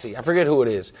Maxey. I forget who it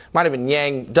is. Might have been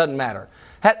Yang. Doesn't matter.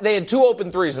 They had 2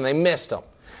 open threes and they missed them.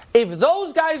 If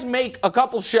those guys make a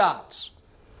couple shots,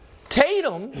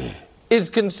 Tatum is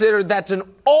considered that's an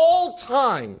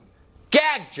all-time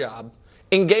gag job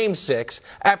in Game 6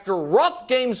 after rough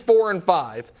Games 4 and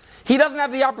 5. He doesn't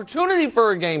have the opportunity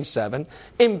for a Game 7.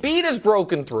 Embiid is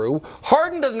broken through.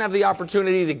 Harden doesn't have the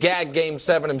opportunity to gag Game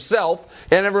 7 himself.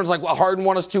 And everyone's like, well, Harden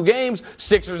won us 2 games.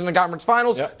 Sixers in the conference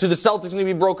finals. Yep. Do the Celtics need to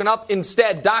be broken up?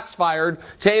 Instead, Doc's fired.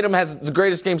 Tatum has the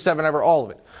greatest Game 7 ever, all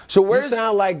of it. So you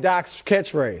sound like Doc's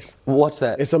catchphrase. What's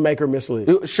that? It's a make or miss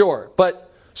league. Sure.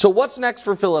 But so what's next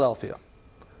for Philadelphia?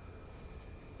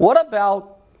 What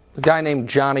about a guy named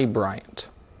Johnny Bryant?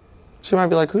 So you might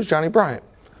be like, who's Johnny Bryant?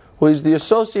 Well, he's the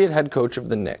associate head coach of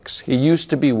the Knicks. He used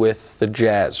to be with the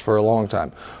Jazz for a long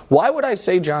time. Why would I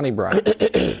say Johnny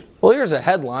Bryant? Well, here's a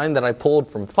headline that I pulled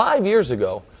from 5 years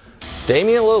ago.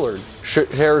 Damian Lillard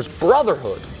shares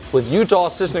brotherhood with Utah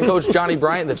assistant coach Johnny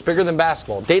Bryant that's bigger than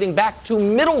basketball, dating back to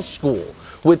middle school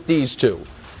with these two.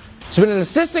 He's been an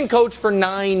assistant coach for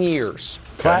 9 years.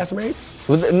 Classmates?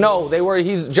 No, they were.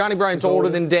 Johnny Bryant's older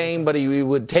than Dame, but he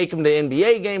would take him to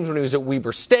NBA games when he was at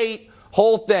Weber State.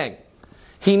 Whole thing.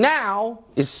 He now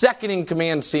is second in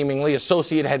command, seemingly,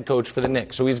 associate head coach for the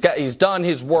Knicks. So he's done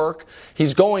his work.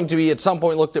 He's going to be, at some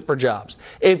point, looked at for jobs.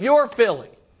 If you're Philly,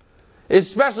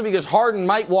 especially because Harden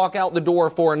might walk out the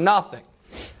door for nothing,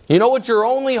 you know what your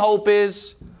only hope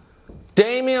is?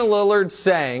 Damian Lillard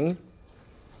saying,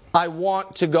 I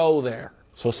want to go there.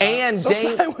 Sign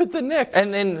with the Knicks.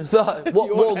 And then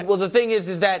the thing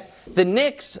is that the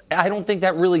Knicks, I don't think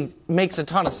that really makes a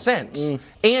ton of sense.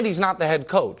 And he's not the head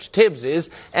coach. Tibbs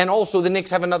is. And also the Knicks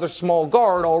have another small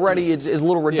guard already. It's a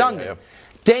little redundant. Yeah.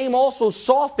 Dame also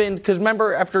softened, because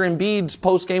remember after Embiid's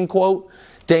post-game quote,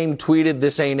 Dame tweeted,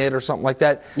 "This ain't it," or something like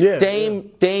that. Yeah,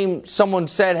 Dame, someone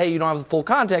said, "Hey, you don't have the full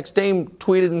context." Dame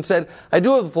tweeted and said, "I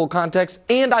do have the full context,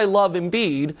 and I love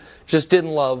Embiid, just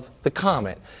didn't love the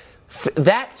comment."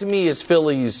 That, to me, is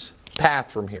Philly's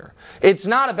path from here. It's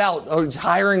not about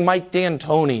hiring Mike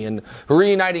D'Antoni and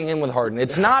reuniting him with Harden.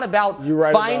 It's not about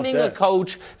finding a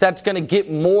coach that's going to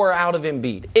get more out of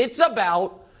Embiid. It's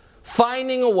about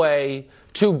finding a way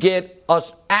to get an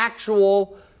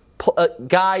actual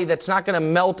guy that's not going to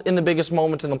melt in the biggest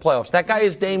moments in the playoffs. That guy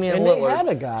is Damian Lillard. They had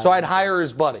a guy. So I'd hire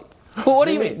his buddy. What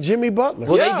do you mean? Jimmy Butler.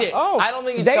 Well, they did. Oh. I don't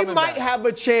think he's coming back. They might have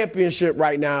a championship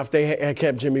right now if they had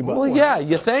kept Jimmy Butler. Well, yeah,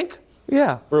 you think?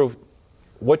 Yeah. Brew,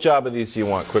 what job of these do you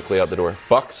want quickly out the door?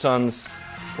 Bucks, Suns,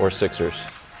 or Sixers?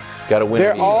 Got to win.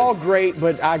 They're all great,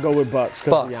 but I go with Bucks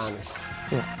because of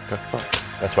Giannis. Yeah. Okay.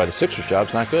 That's why the Sixers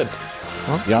job's not good.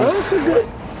 Huh? No, it's a good.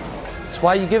 That's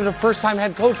why you give it a first-time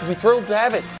head coach. We'd be thrilled to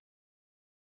have it.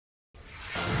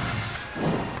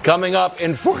 Coming up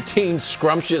in 14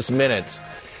 scrumptious minutes,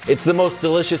 it's the most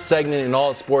delicious segment in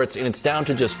all sports, and it's down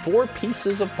to just 4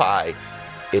 pieces of pie.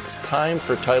 It's time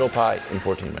for Title Pie in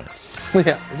 14 minutes.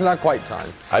 Yeah, it's not quite time.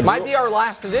 Might be our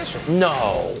last edition.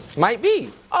 No. Might be.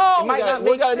 Oh,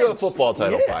 we got to do a football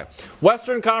Title Pie.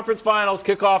 Western Conference Finals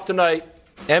kick off tonight.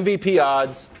 MVP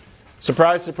odds.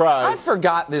 Surprise, surprise. I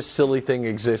forgot this silly thing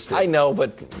existed. I know,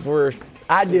 but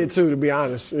I did too, to be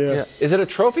honest. Yeah. Is it a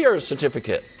trophy or a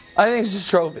certificate? I think it's just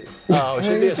a trophy. Oh, it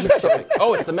should be a trophy.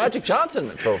 Oh, it's the Magic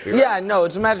Johnson trophy, right? Yeah, no,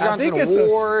 it's a Magic Johnson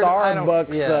Award. I think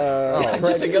it's a Starbucks.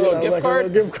 Just a little gift card? A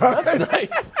gift card. That's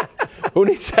nice. Who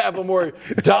needs to have a more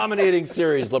dominating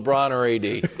series, LeBron or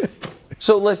AD?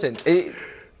 So listen,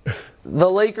 the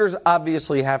Lakers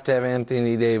obviously have to have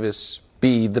Anthony Davis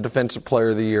be the Defensive Player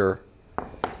of the Year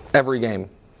every game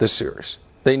this series.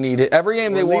 They need it. Every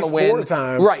game they want to win. 4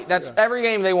 times. Right, every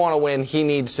game they want to win, he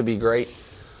needs to be great.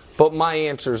 But my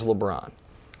answer is LeBron.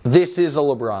 This is a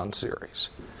LeBron series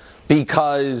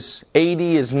because AD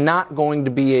is not going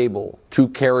to be able to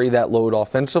carry that load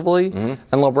offensively, and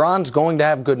LeBron's going to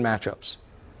have good matchups.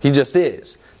 He just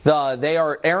is.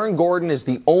 Aaron Gordon is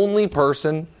the only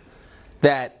person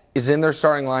that is in their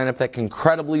starting lineup that can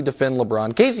credibly defend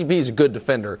LeBron. KCP is a good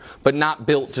defender, but not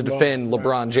built to defend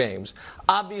LeBron James.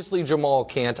 Obviously, Jamal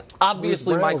can't.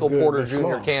 Obviously, Michael Porter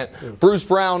Jr. can't. Yeah. Bruce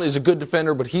Brown is a good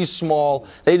defender, but he's small.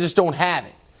 They just don't have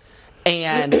it.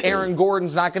 And Aaron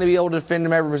Gordon's not going to be able to defend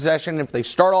him every possession. If they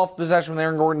start off possession with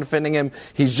Aaron Gordon defending him,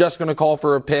 he's just going to call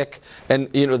for a pick, and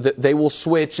they will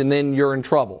switch, and then you're in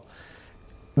trouble.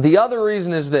 The other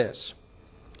reason is this.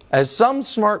 As some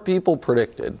smart people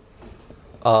predicted,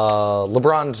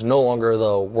 LeBron's no longer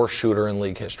the worst shooter in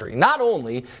league history. Not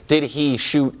only did he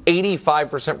shoot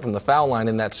 85% from the foul line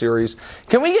in that series,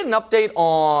 can we get an update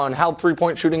on how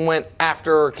three-point shooting went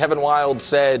after Kevin Wilde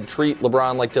said treat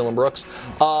LeBron like Dylan Brooks?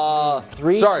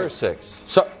 3 for 6.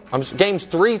 So, games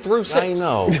 3 through 6. I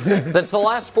know. That's the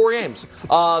last 4 games.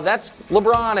 That's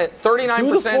LeBron at 39%.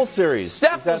 Do the full series.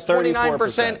 Steph was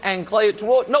 29%, and Clay at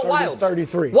Wild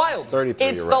 33. Wild 33.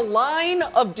 It's the line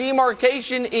of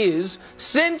demarcation is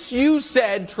since you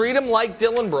said treat him like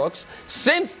Dylan Brooks.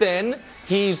 Since then,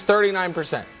 he's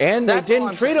 39%. And they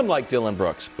didn't treat him like Dylan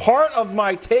Brooks. Part of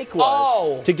my take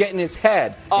was to get in his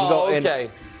head and go. Okay.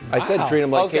 I said treat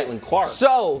him like Caitlin Clark.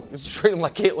 So, treat him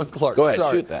like Caitlin Clark. Go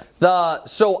ahead, shoot that.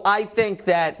 So I think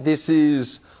that this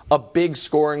is a big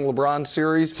scoring LeBron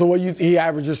series. So he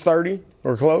averages 30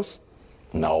 or close?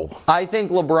 No. I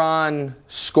think LeBron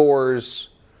scores.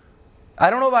 I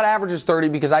don't know about averages 30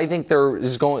 because I think there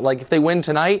is going, like if they win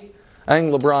tonight, I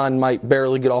think LeBron might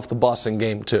barely get off the bus in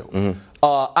game 2. Mm-hmm.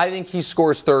 I think he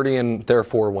scores 30 and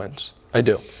therefore wins. I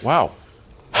do. Wow.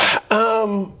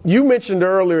 You mentioned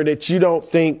earlier that you don't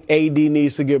think AD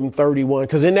needs to give him 31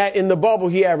 because in the bubble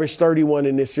he averaged 31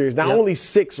 in this series. Now only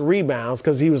 6 rebounds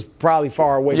because he was probably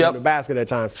far away from the basket at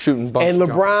times. Shooting bunch and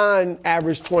LeBron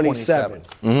averaged 27.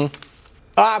 Mm-hmm.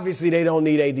 Obviously they don't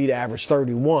need AD to average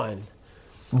 31,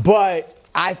 but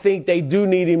I think they do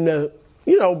need him to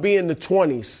be in the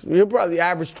 20s. He'll probably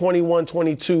average 21,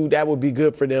 22. That would be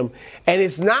good for them. And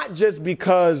it's not just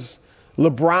because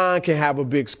LeBron can have a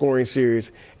big scoring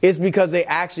series. It's because they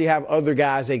actually have other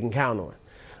guys they can count on.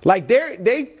 Like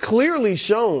they clearly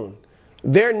shown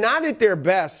they're not at their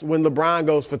best when LeBron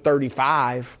goes for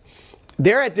 35.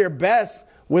 They're at their best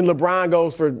when LeBron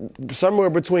goes for somewhere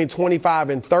between 25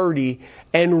 and 30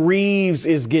 and Reeves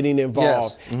is getting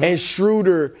involved. Yes. Mm-hmm. And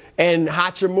Schroeder and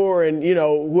Hachimura and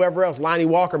whoever else, Lonnie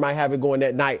Walker might have it going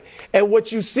that night. And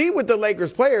what you see with the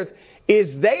Lakers players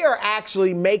is they are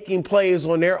actually making plays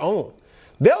on their own.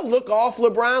 They'll look off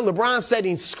LeBron. LeBron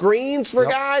setting screens for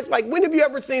guys. Like, when have you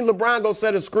ever seen LeBron go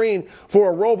set a screen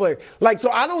for a role player? Like, so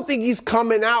I don't think he's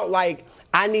coming out like,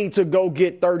 I need to go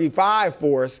get 35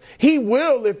 for us. He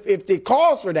will if it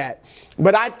calls for that.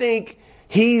 But I think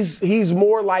he's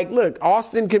more like, look,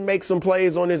 Austin can make some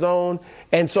plays on his own,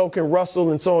 and so can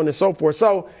Russell and so on and so forth.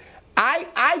 So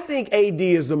I think AD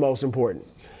is the most important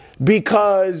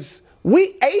because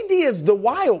AD is the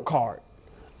wild card.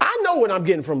 I know what I'm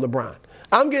getting from LeBron.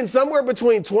 I'm getting somewhere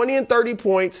between 20 and 30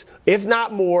 points, if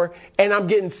not more, and I'm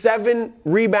getting 7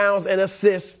 rebounds and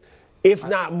assists, if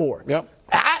not more. Yep.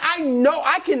 I know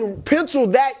I can pencil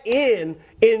that in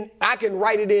I can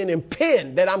write it in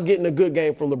pen that I'm getting a good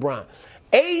game from LeBron.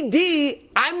 AD,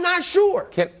 I'm not sure.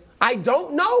 I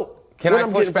don't know. Can I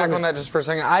push back on that just for a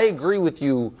second? I agree with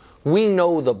you. We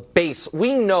know the base.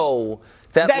 We know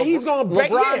that he's going to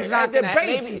LeBron's not going to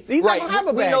he's not going to have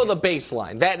a bad We know the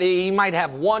baseline that he might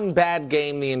have one bad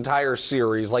game the entire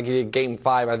series, like he did Game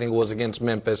 5, I think it was against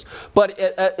Memphis. But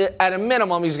at a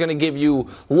minimum, he's going to give you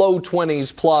low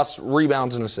 20s plus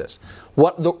rebounds and assists.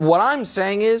 What I'm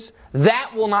saying is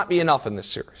that will not be enough in this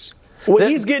series. Well,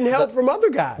 he's getting help from other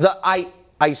guys.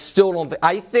 I still don't think.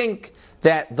 I think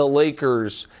that the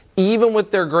Lakers, even with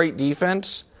their great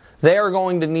defense, they are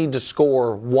going to need to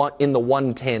score in the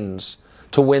 110s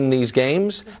to win these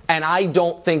games, and I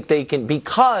don't think they can,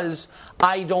 because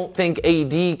I don't think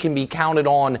AD can be counted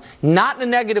on, not in a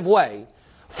negative way,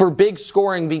 for big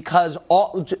scoring, because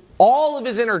all of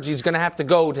his energy is going to have to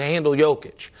go to handle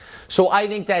Jokic. So I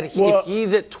think that if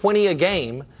he's at 20 a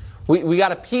game, we got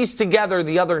to piece together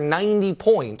the other 90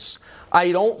 points.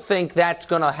 I don't think that's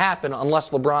going to happen unless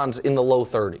LeBron's in the low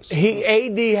 30s.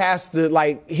 AD has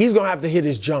to, he's going to have to hit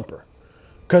his jumper.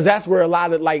 Because that's where a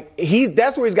lot of,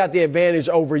 that's where he's got the advantage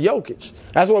over Jokic.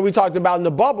 That's what we talked about in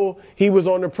the bubble. He was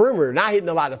on the perimeter, not hitting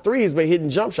a lot of threes, but hitting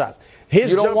jump shots.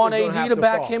 You don't want AD to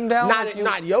back him down? Not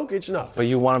Jokic, no. But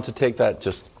you want him to take that,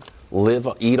 just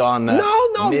eat on that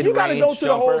No, you got to go to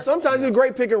the hole. jumper? Sometimes he's a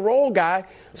great pick and roll guy.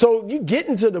 So you get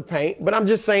into the paint, but I'm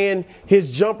just saying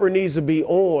his jumper needs to be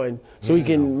on so he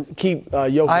can keep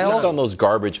Jokic. Just on those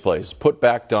garbage plays, put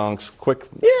back dunks, quick.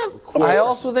 Yeah. I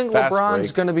also think fast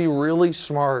LeBron's break. going to be really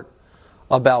smart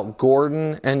about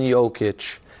Gordon and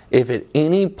Jokic. If at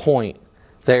any point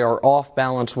they are off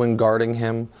balance when guarding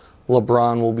him,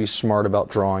 LeBron will be smart about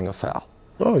drawing a foul.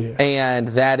 Oh, yeah. And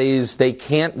that is,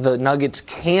 the Nuggets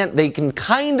they can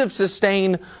kind of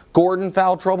sustain Gordon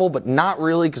foul trouble, but not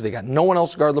really, because they got no one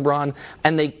else to guard LeBron,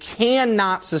 and they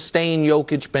cannot sustain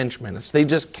Jokic bench minutes. They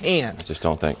just can't. I just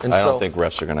don't think. And I don't think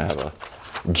refs are going to have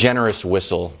generous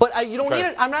whistle. But you don't need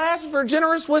it. I'm not asking for a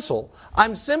generous whistle.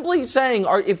 I'm simply saying,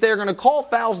 if they're going to call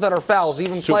fouls that are fouls,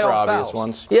 even super playoff obvious fouls.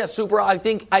 Ones. Yeah, super. I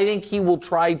think he will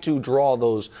try to draw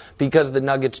those because the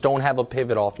Nuggets don't have a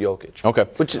pivot off Jokic. Okay,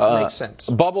 which makes sense.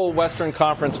 Bubble Western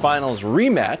Conference Finals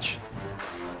rematch.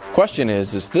 Question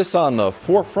is this on the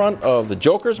forefront of the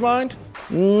Joker's mind?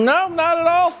 No, not at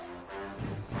all.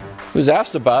 He was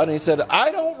asked about it, and he said,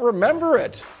 I don't remember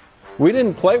it. We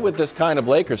didn't play with this kind of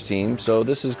Lakers team, so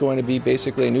this is going to be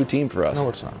basically a new team for us. No,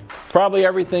 it's not. Probably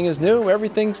everything is new,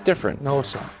 everything's different. No,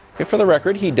 it's not. Okay, for the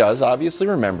record, he does obviously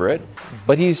remember it,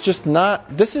 but he's just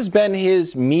not. This has been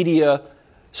his media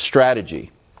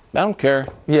strategy. I don't care.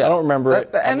 Yeah, I don't remember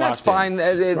it. And that's fine.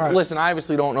 Right. Listen, I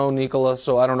obviously don't know Nikola,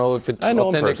 so I don't know if it's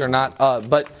authentic or not.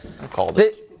 But I called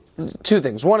it. Two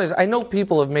things. One is I know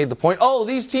people have made the point,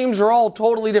 these teams are all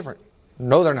totally different.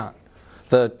 No, they're not.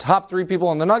 The top 3 people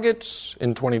on the Nuggets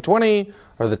in 2020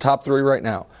 are the top 3 right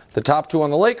now. The top 2 on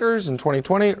the Lakers in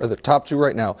 2020 are the top 2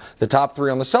 right now. The top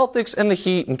 3 on the Celtics and the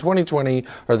Heat in 2020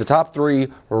 are the top 3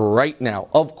 right now.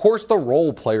 Of course, the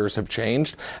role players have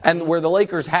changed, and where the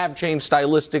Lakers have changed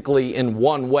stylistically in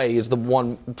one way is the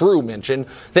one Brew mentioned.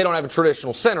 They don't have a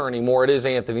traditional center anymore. It is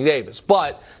Anthony Davis.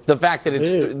 But the fact that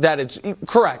it's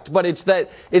correct, but it's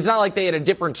not like they had a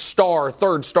different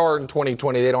third star in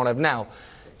 2020 they don't have now.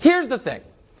 Here's the thing.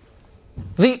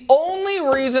 The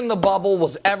only reason the bubble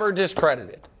was ever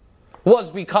discredited was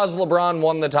because LeBron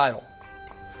won the title.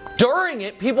 During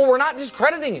it, people were not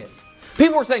discrediting it.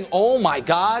 People were saying, oh my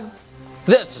God,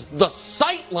 the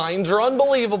sight lines are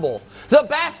unbelievable. The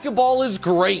basketball is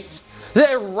great.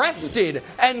 They're rested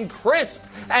and crisp,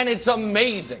 and it's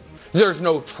amazing. There's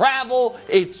no travel,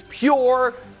 it's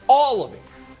pure, all of it.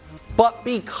 But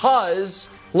because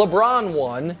LeBron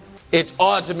won, it's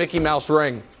a Mickey Mouse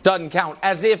ring. Doesn't count.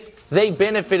 As if they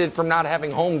benefited from not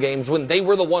having home games when they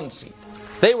were the 1 seed.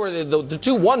 They were the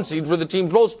 2 1 seeds were the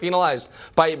teams most penalized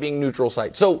by it being neutral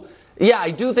site. So, yeah, I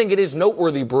do think it is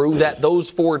noteworthy, Brew, that those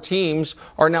 4 teams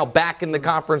are now back in the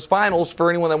conference finals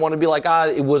for anyone that want to be like,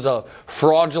 it was a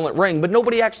fraudulent ring. But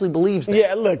nobody actually believes that.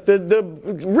 Yeah, look, the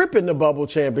ripping the bubble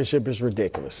championship is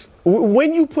ridiculous.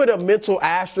 When you put a mental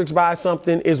asterisk by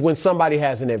something is when somebody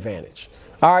has an advantage.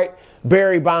 All right?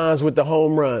 Barry Bonds with the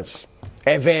home runs.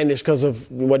 Advantage because of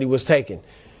what he was taking.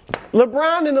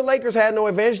 LeBron and the Lakers had no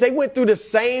advantage. They went through the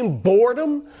same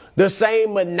boredom, the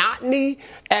same monotony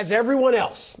as everyone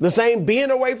else, the same being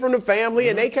away from the family,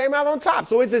 and they came out on top.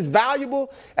 So it's as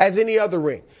valuable as any other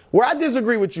ring. Where I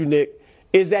disagree with you, Nick,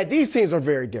 is that these teams are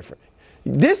very different.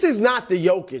 This is not the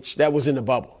Jokic that was in the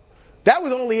bubble. That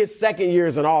was only his second year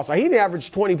as an All-Star. He didn't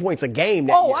average 20 points a game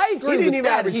that year. I agree. He didn't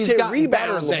even average 10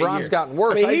 rebounds that year. LeBron's gotten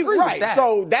worse. I agree with that.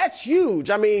 So that's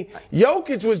huge. I mean,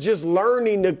 Jokic was just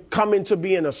learning to come into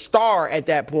being a star at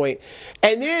that point.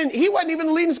 And then he wasn't even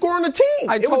the leading scorer on the team.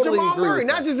 It was Jamal Murray,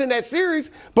 not just in that series,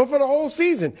 but for the whole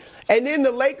season. And then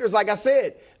the Lakers, like I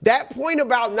said, that point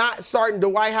about not starting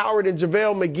Dwight Howard and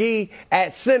JaVale McGee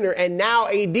at center, and now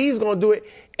AD's going to do it.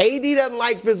 AD doesn't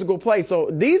like physical play, so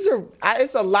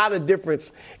it's a lot of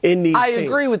difference in these teams. I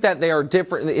agree with that. They are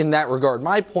different in that regard.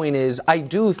 My point is, I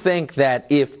do think that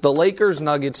if the Lakers,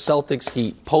 Nuggets, Celtics,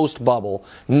 Heat, post-bubble,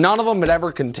 none of them had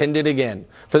ever contended again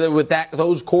with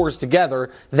those cores together,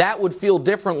 that would feel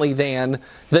differently than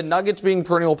the Nuggets being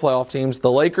perennial playoff teams, the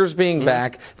Lakers being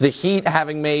back, the Heat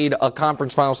having made a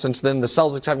conference final since then, the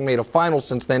Celtics having made a final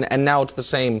since then, and now it's the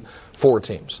same 4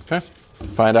 teams. Okay.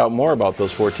 Find out more about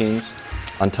those 4 teams.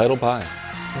 Untitled Pie.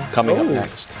 Coming up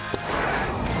next.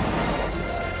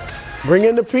 Bring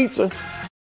in the pizza.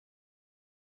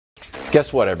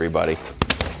 Guess what, everybody?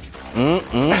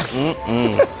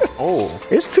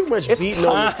 It's too much beating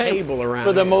on the table around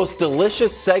for the here. most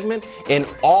delicious segment in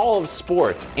all of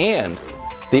sports, and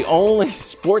the only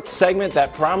sports segment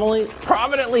that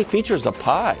prominently features a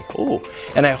pie. Ooh,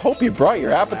 and I hope you brought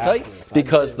your appetite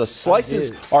because the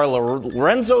slices are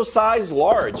Lorenzo size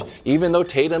large, even though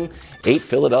Tatum ate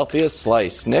Philadelphia's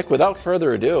slice. Nick, without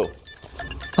further ado.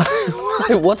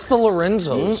 What's the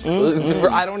Lorenzo's?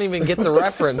 I don't even get the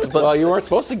reference. But well, you weren't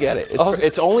supposed to get it.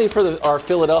 It's only for our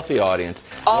Philadelphia audience.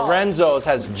 Lorenzo's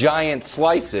has giant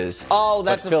slices.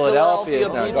 That's a Philadelphia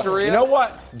pizzeria. You know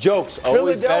what? Jokes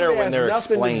always better when they're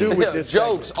explained.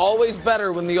 Jokes always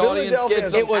better when the audience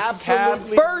gets them. It was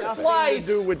absolutely first slice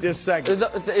to do with this segment.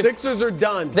 Sixers are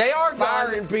done. They are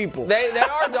firing people. They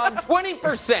are done.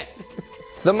 20%.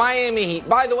 The Miami Heat.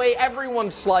 By the way,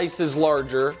 everyone's slice is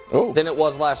larger than it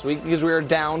was last week because we are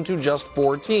down to just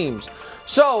 4 teams.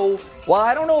 So, while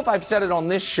I don't know if I've said it on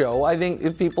this show, I think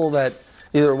if people that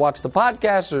either watch the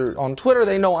podcast or on Twitter,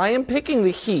 they know I am picking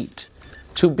the Heat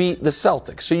to beat the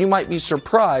Celtics. So you might be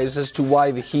surprised as to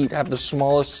why the Heat have the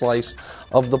smallest slice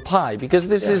of the pie, because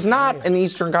this is not an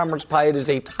Eastern Conference pie, it is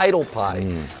a title pie.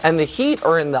 And the Heat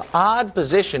are in the odd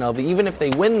position of, even if they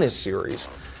win this series,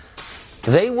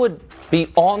 they would be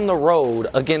on the road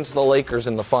against the Lakers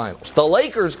in the finals. The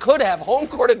Lakers could have home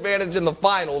court advantage in the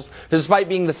finals despite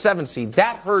being the 7th seed.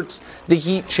 That hurts the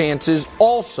Heat chances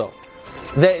also.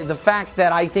 The fact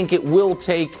that I think it will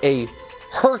take a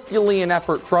Herculean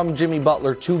effort from Jimmy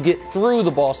Butler to get through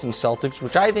the Boston Celtics,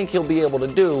 which I think he'll be able to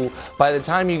do by the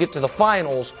time you get to the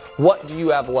finals. What do you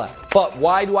have left? But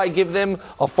why do I give them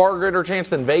a far greater chance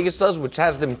than Vegas does, which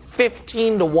has them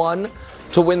 15-1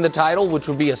 to win the title, which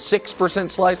would be a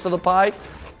 6% slice of the pie?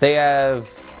 They have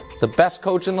the best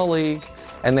coach in the league,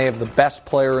 and they have the best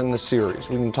player in the series.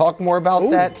 We can talk more about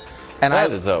that. And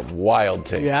that is a wild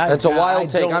take. Yeah, that's a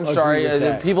wild take. I'm sorry.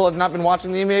 People have not been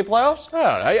watching the NBA playoffs?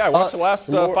 I watched the last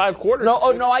 5 quarters.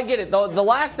 No, I get it. The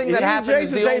last thing that happened is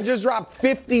they just dropped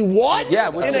 51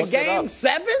 in a game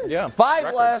 7? Yeah. 5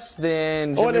 record. Less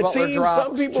than Jimmy Butler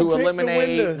dropped to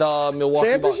eliminate the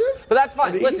Milwaukee Bucks. But that's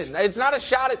fine. Listen, it's not a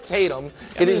shot at Tatum.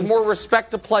 It is more respect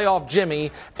to playoff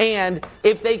Jimmy. And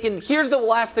if they can, here's the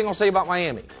last thing I'll say about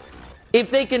Miami.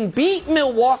 If they can beat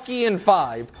Milwaukee in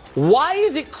 5, why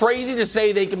is it crazy to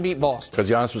say they can beat Boston? Because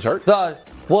Giannis was hurt?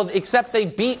 Except they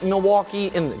beat Milwaukee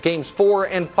in games 4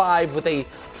 and 5 with a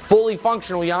fully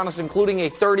functional Giannis, including a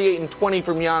 38-20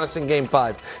 from Giannis in game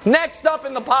 5. Next up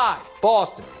in the pie,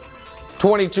 Boston,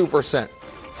 22%.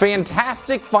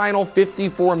 Fantastic final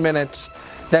 54 minutes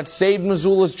that saved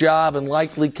Mazzulla's job and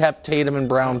likely kept Tatum and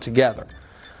Brown together.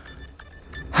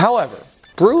 However,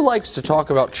 Brew likes to talk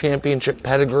about championship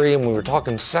pedigree, and we were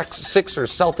talking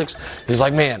Sixers, Celtics. He's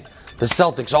like, man, the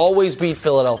Celtics always beat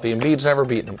Philadelphia. Embiid's never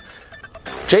beaten them.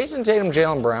 Jason Tatum,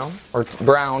 Jaylen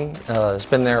Brown has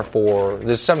been there for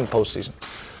this 7th postseason.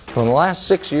 In the last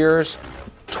 6 years,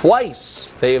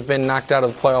 twice they have been knocked out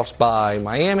of the playoffs by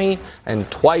Miami,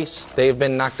 and twice they have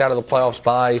been knocked out of the playoffs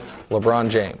by LeBron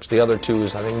James. The other 2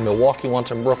 is, I think, Milwaukee once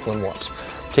and Brooklyn once.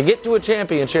 To get to a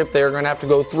championship, they're going to have to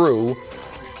go through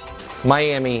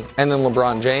Miami and then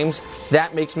LeBron James.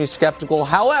 That makes me skeptical.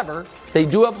 However, they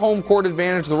do have home court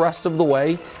advantage the rest of the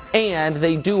way, and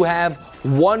they do have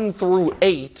 1 through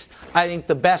 8, I think,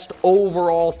 the best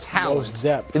overall talent.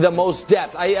 The most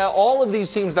depth. All of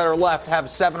these teams that are left have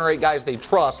 7 or 8 guys they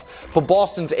trust, but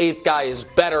Boston's 8th guy is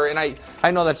better, and I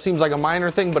know that seems like a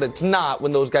minor thing, but it's not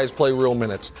when those guys play real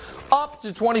minutes. Up to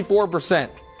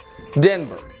 24%,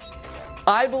 Denver.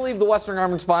 I believe the Western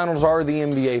Conference Finals are the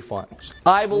NBA Finals.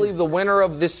 I believe the winner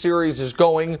of this series is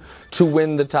going to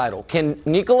win the title. Can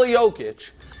Nikola Jokic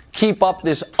keep up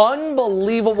this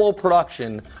unbelievable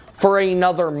production for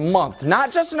another month?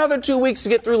 Not just another 2 weeks to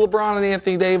get through LeBron and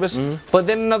Anthony Davis, but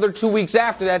then another 2 weeks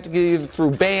after that to get either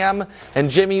through Bam and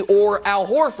Jimmy or Al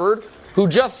Horford, who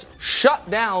just shut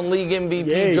down league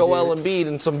MVP Joel Embiid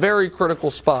in some very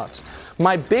critical spots.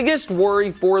 My biggest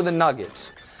worry for the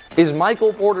Nuggets is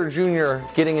Michael Porter Jr.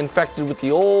 getting infected with the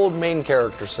old main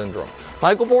character syndrome.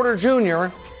 Michael Porter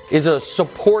Jr. is a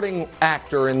supporting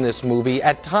actor in this movie.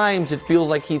 At times, it feels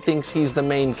like he thinks he's the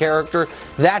main character.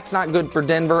 That's not good for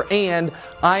Denver, and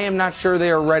I am not sure they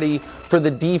are ready for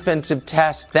the defensive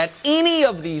test that any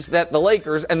of these, that the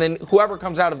Lakers, and then whoever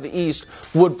comes out of the East,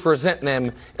 would present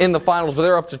them in the finals, but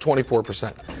they're up to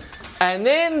 24%. And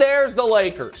then there's the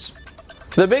Lakers.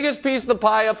 The biggest piece of the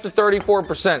pie, up to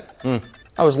 34%.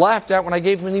 I was laughed at when I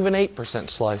gave them an even 8%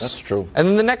 slice. That's true. And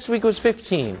then the next week was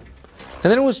 15. And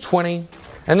then it was 20.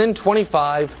 And then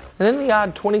 25. And then the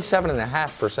odd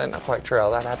 27.5%. Not quite sure how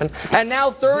that happened. And now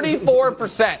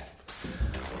 34%.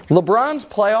 LeBron's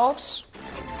playoffs,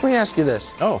 let me ask you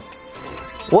this.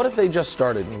 What if they just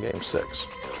started in Game 6?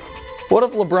 What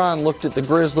if LeBron looked at the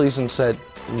Grizzlies and said,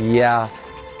 yeah,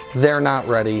 they're not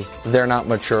ready, they're not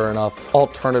mature enough, I'll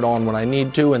turn it on when I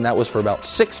need to, and that was for about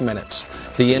 6 minutes,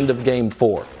 the end of Game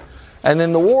 4. And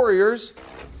then the Warriors,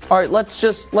 all right,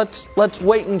 let's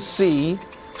wait and see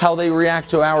how they react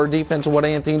to our defense and what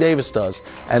Anthony Davis does.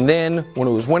 And then, when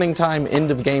it was winning time,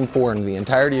 end of Game 4 and the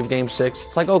entirety of Game 6,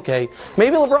 it's like, okay,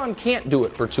 maybe LeBron can't do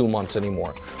it for 2 months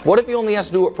anymore. What if he only has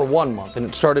to do it for 1 month, and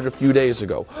it started a few days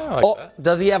ago?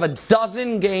 Does he have a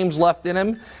dozen games left in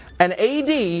him? And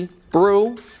AD,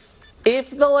 Brew,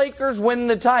 if the Lakers win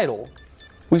the title,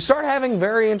 we start having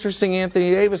very interesting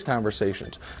Anthony Davis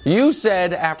conversations. You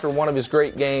said after one of his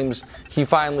great games, he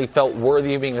finally felt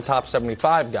worthy of being a top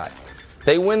 75 guy.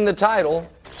 They win the title,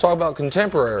 let's talk about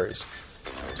contemporaries.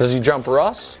 Does he jump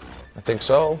Russ? I think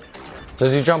so.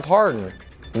 Does he jump Harden?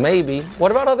 Maybe. What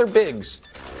about other bigs?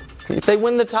 If they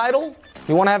win the title,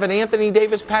 you want to have an Anthony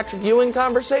Davis, Patrick Ewing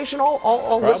conversation?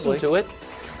 I'll listen to it.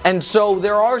 And so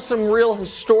there are some real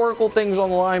historical things on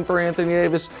the line for Anthony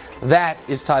Davis. That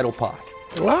is title pie.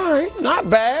 All right, not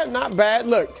bad, not bad.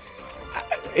 Look,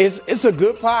 it's a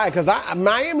good pie because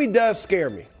Miami does scare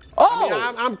me.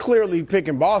 I'm clearly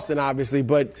picking Boston, obviously,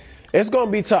 but it's going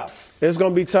to be tough. It's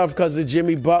going to be tough because of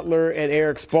Jimmy Butler and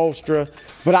Eric Spoelstra.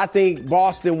 But I think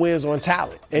Boston wins on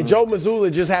talent. And Joe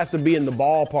Mazzulla just has to be in the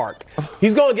ballpark.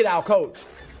 He's going to get out-coached.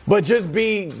 But just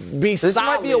be this solid.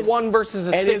 Might be a 1 versus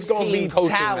a 16 it's gonna be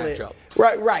coaching talent. matchup.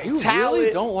 Right. You talent.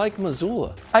 really don't like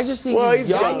Mazzulla. I just think he's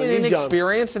young and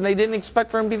inexperienced, and they didn't expect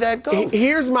for him to be that good.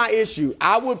 Here's my issue.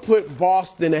 I would put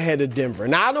Boston ahead of Denver.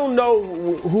 Now, I don't know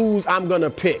who's I'm going to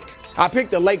pick. I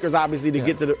picked the Lakers, obviously, to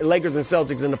get to the Lakers and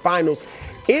Celtics in the finals.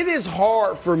 It is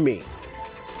hard for me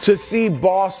to see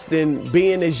Boston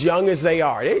being as young as they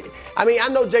are. I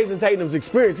know Jason Tatum's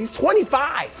experience. He's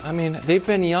 25. I mean, they've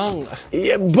been young.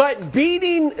 Yeah, but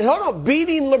beating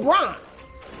LeBron,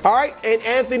 all right, and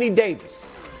Anthony Davis.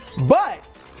 But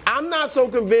I'm not so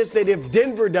convinced that if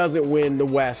Denver doesn't win the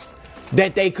West,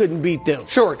 that they couldn't beat them.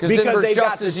 Sure, because Denver's they've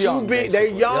just got as the young. Two big, they're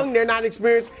young, they're not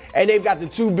experienced, and they've got the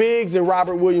two bigs and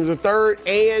Robert Williams III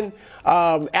and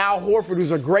Al Horford,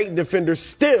 who's a great defender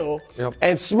still,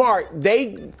 and smart.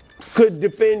 They could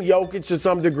defend Jokic to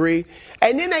some degree.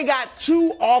 And then they got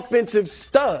two offensive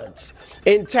studs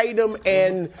in Tatum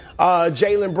and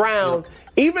Jaylen Brown.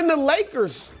 Even the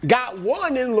Lakers got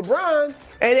one in LeBron,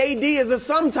 and AD is a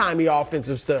sometimey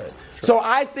offensive stud. So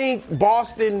I think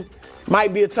Boston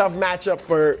might be a tough matchup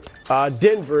for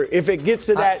Denver. If it gets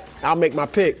to that, I'll make my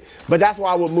pick. But that's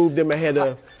why I would move them ahead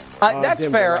of that's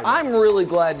Denver fair. right now. I'm really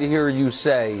glad to hear you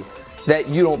say that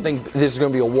you don't think this is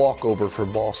going to be a walkover for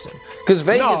Boston. Because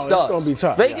Vegas does. It's going to be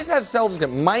tough. Vegas has Celtics at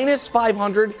minus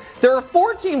 500. There are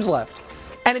 4 teams left.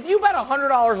 And if you bet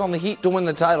 $100 on the Heat to win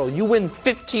the title, you win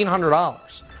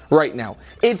 $1,500 right now.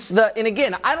 And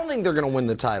again, I don't think they're going to win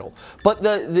the title. But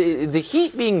the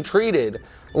Heat being treated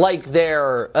like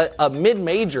they're a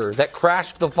mid-major that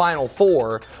crashed the Final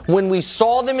Four when we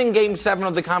saw them in Game 7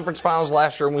 of the conference finals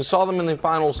last year and we saw them in the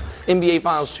finals, NBA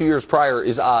finals 2 years prior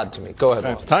is odd to me. Go ahead,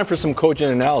 Mark. It's time for some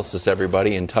cogent analysis,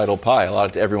 everybody, in Title Pie. A lot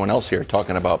of everyone else here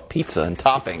talking about pizza and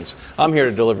toppings. I'm here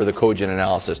to deliver the cogent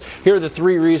analysis. Here are the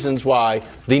 3 reasons why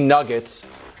the Nuggets,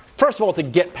 first of all, to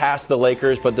get past the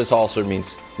Lakers, but this also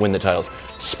means win the titles.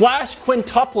 Splash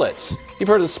quintuplets. You've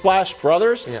heard of the Splash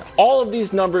Brothers? Yeah. All of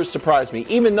these numbers surprise me,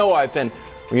 even though I've been,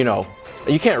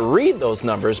 you can't read those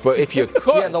numbers, but if you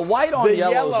could. Yeah, the white on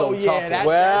yellow is a tough.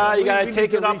 Well, you got to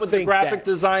take it up with the graphic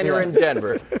designer in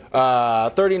Denver.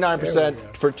 39%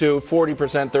 for 2,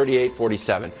 40%, 38,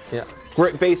 47. Yeah.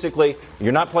 Basically,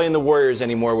 you're not playing the Warriors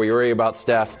anymore where you worry about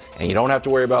Steph, and you don't have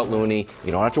to worry about Looney,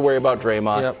 you don't have to worry about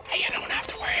Draymond, and you don't have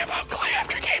to worry about Clay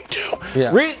after Game 2.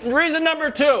 Yeah. Reason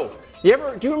number 2.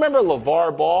 Do you remember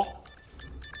LeVar Ball?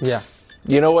 Yeah.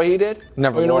 You know what he did?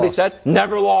 Never You know what he lost. said?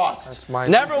 Never lost. That's my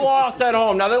Never lost at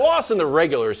home. Now, they lost in the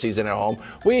regular season at home.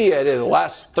 We had in the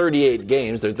last 38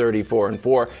 games, they're 34-4,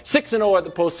 6-0 at the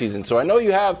postseason. So I know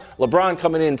you have LeBron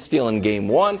coming in stealing Game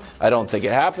 1. I don't think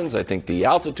it happens. I think the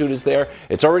altitude is there.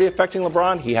 It's already affecting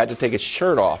LeBron. He had to take his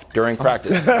shirt off during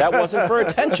practice. That wasn't for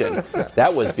attention.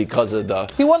 That was because of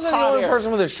the He wasn't the only air.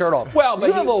 person with his shirt off. Well, but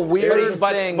you have a weird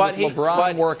thing with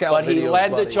LeBron workout But he videos,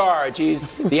 led buddy. the charge. He's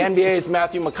the NBA's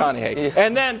Matthew McConaughey.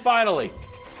 And then finally,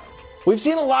 we've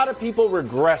seen a lot of people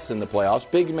regress in the playoffs,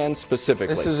 big men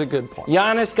specifically. This is a good point.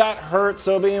 Giannis got hurt,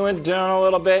 so he went down a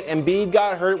little bit. Embiid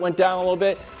got hurt, went down a little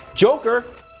bit. Joker,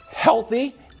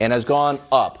 healthy, and has gone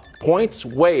up. Points,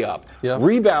 way up. Yeah.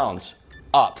 Rebounds,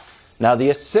 up. Now,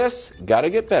 the assists, got to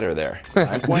get better there.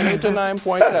 9.8 to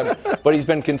 9.7. But he's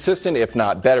been consistent, if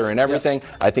not better, in everything.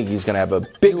 I think he's going to have a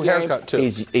big New game. haircut, too.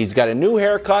 He's got a new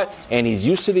haircut, and he's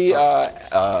used to the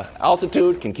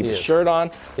altitude, can keep his shirt on.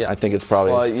 Yeah. I think it's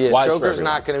probably wise for Joker's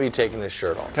everyone. not going to be taking his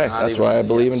shirt off. Okay, that's why I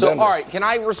believe in So, Denver. all right, can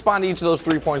I respond to each of those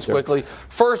 3 points quickly?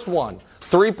 First one,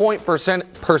 3-point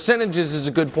percentages is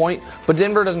a good point, but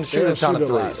Denver doesn't shoot a ton of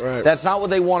threes. Right. That's not what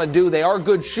they want to do. They are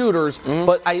good shooters,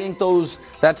 but I think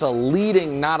that's a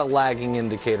leading, not a lagging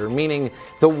indicator, meaning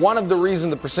one of the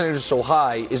reasons the percentage is so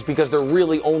high is because they're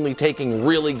really only taking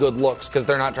really good looks because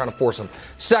they're not trying to force them.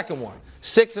 Second one,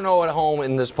 6-0 at home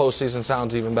in this postseason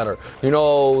sounds even better. You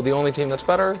know the only team that's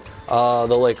better?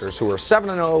 The Lakers, who are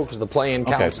 7-0 because the play-in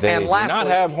counts. They and do lastly, not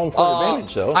have home court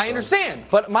advantage, though. I understand,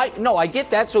 but I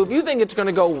get that. So if you think it's going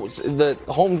to go, the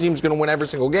home team's going to win every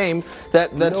single game,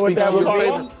 that speaks to your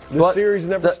favor. The series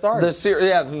never started. The series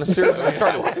never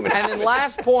started. And then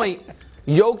last point,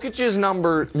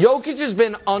 Jokic has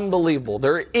been unbelievable.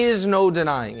 There is no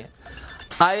denying it.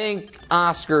 I think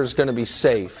Oscar's going to be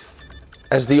safe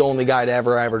as the only guy to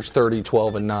ever average 30,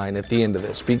 12, and 9 at the end of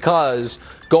this, because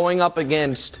going up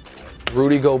against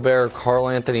Rudy Gobert, Karl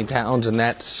Anthony Towns, and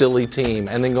that silly team,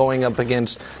 and then going up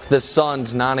against the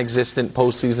Suns' non-existent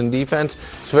postseason defense,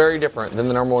 it's very different than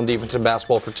the number one defense in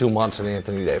basketball for 2 months in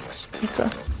Anthony Davis. Okay.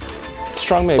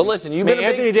 Strong maybe. But listen, you've been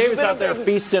Anthony Davis out there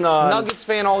feasting on Nuggets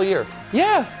fan all year.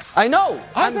 Yeah. I know.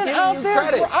 I've been out there.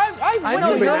 I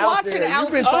know. You're watching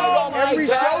You've been talking every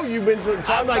show. You've been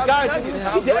talking about guys, the Nuggets.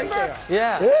 How great they are.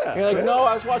 Yeah. You're like, no,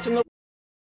 I was watching the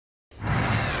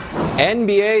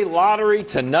NBA lottery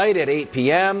tonight at 8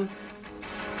 p.m.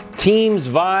 Teams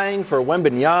vying for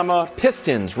Wembanyama,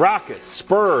 Pistons, Rockets,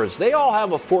 Spurs, they all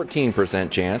have a 14%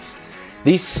 chance.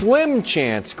 The slim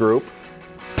chance group,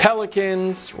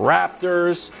 Pelicans,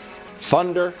 Raptors,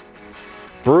 Thunder.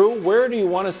 Brew, where do you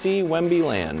want to see Wemby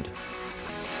land?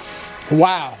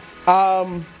 Wow.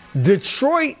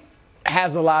 Detroit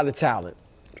has a lot of talent.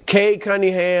 Cade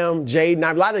Cunningham, Jaden,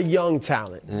 a lot of young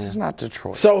talent. It's not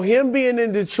Detroit. So him being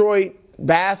in Detroit,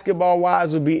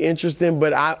 basketball-wise, would be interesting,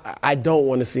 but I don't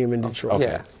want to see him in Detroit. Okay.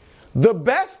 Yeah. The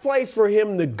best place for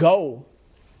him to go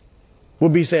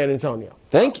would be San Antonio.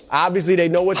 Thank you. Obviously, they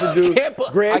know what to do.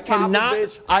 I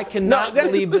cannot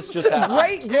believe this just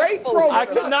happened. Great program. I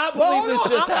cannot believe this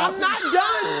just happened.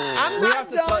 I'm not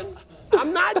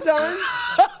done.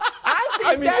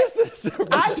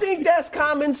 I think that's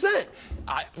common sense.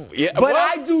 But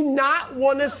I do not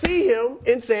want to see him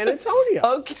in San Antonio.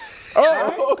 Okay.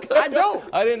 Oh, okay. I don't.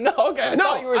 I didn't know. Okay. I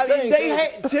thought you were saying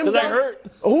Tim Duncan.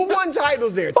 Who won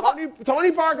titles there?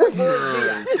 Tony Parker.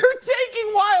 You're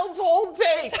taking Wild's whole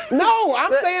take. No,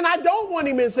 I'm saying I don't want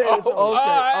him in San Antonio. Okay.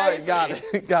 All right. Got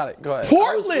it. Go ahead.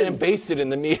 Portland. Basted in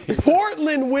the media.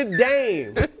 Portland with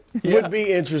Dame. Would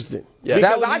be interesting. Yeah.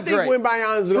 Because I think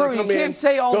Wembanyama is going to come in. You can't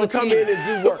say all the come in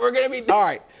and do work. We're going to be. All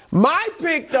right. My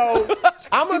pick, though,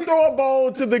 I'm going to throw a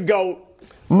bone to the GOAT,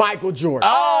 Michael Jordan.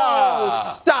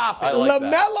 Oh, stop it.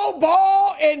 LaMelo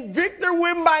Ball and Victor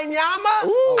Wembanyama.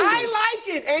 I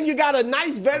like it. And you got a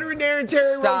nice veteran there in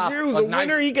Terry Rozier, who's a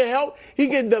winner. He can help. He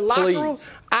can the locker room.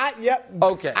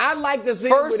 Okay. I'd like to see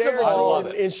him with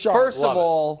Arizona in Charlotte. First of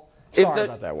all, sorry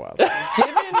about that, Wild.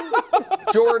 Given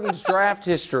Jordan's draft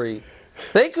history,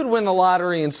 they could win the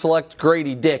lottery and select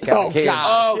Grady Dick out of Kansas.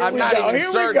 I'm not even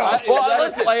certain. Well,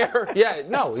 listen, yeah,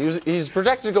 no, he's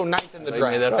projected to go 9th in the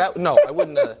draft. I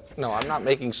wouldn't. No, I'm not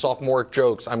making sophomoric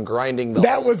jokes. I'm grinding the.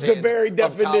 That was the very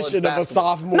definition of a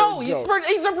sophomore. No, joke.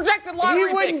 He's a projected lottery.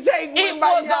 He wouldn't take It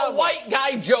was a white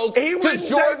guy joke because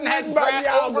Jordan has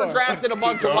overdrafted a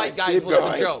bunch of white guys. Was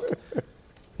a joke.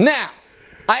 Now.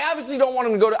 I obviously don't want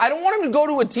him to go to. I don't want him to go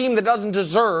to a team that doesn't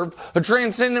deserve a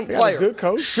transcendent player. Good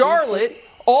coach. Charlotte,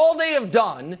 all they have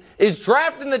done is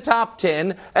draft in the top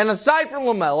 10, and aside from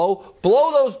LaMelo,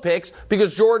 blow those picks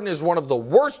because Jordan is one of the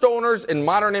worst owners in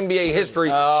modern NBA history.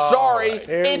 Sorry,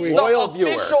 it's the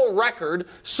official record.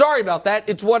 Sorry about that.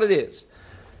 It's what it is.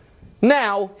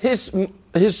 Now,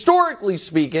 historically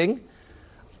speaking,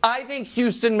 I think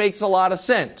Houston makes a lot of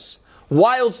sense.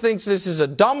 Wilds thinks this is a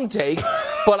dumb take,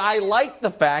 but I like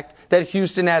the fact that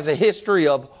Houston has a history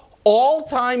of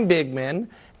all-time big men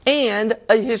and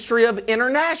a history of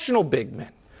international big men.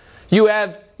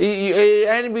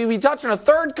 And we touch on a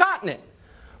third continent.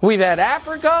 We've had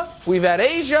Africa, we've had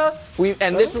Asia,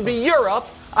 and this would be Europe.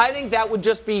 I think that would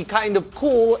just be kind of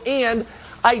cool, and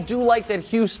I do like that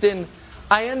Houston.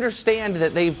 I understand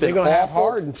that they've been awful. They're going to have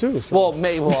Harden, too. So.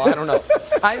 Well, I don't know.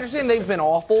 I understand they've been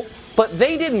awful, but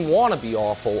they didn't want to be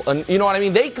awful. And you know what I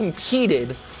mean? They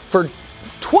competed for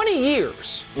 20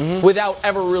 years without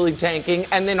ever really tanking,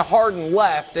 and then Harden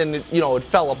left, and it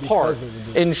fell apart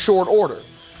in short order.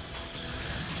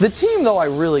 The team, though, I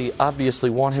really obviously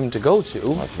want him to go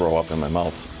to. I'll throw up in my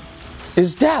mouth.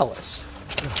 Is Dallas.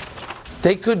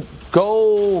 They could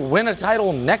go win a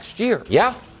title next year.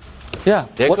 Yeah. Yeah,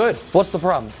 they could. What's the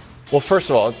problem? Well, first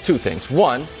of all, two things.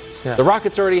 One, the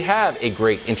Rockets already have a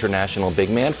great international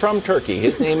big man from Turkey.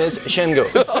 His name is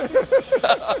Şengün.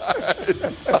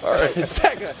 Sorry.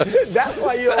 Second. That's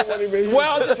why you don't want him in here.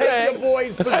 Well, to take the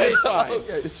boys' position.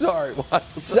 Okay, sorry.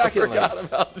 Secondly,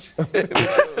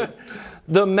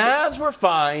 the Mavs were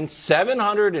fined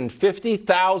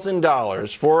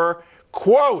 $750,000 for,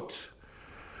 quote,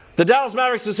 the Dallas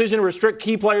Mavericks' decision to restrict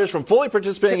key players from fully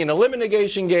participating in an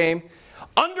elimination game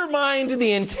undermined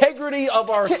the integrity of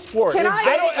our sport. Can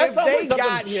I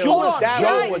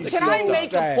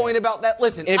make a point about that?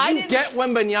 Listen, if you get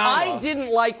Wembanyama, I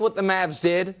didn't like what the Mavs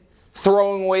did,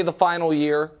 throwing away the final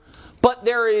year, but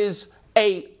there is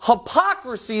a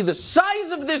hypocrisy the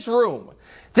size of this room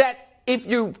that if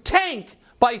you tank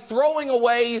by throwing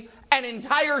away an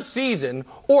entire season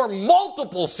or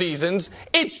multiple seasons,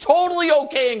 it's totally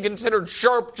okay and considered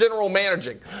sharp general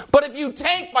managing. But if you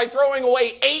tank by throwing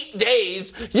away 8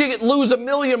 days, you lose $1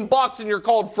 million and you're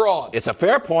called fraud. It's a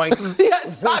fair point.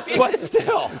 Yes, I mean, but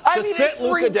still, it's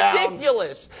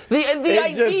ridiculous. The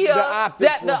idea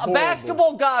that the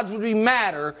basketball gods would be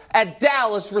madder at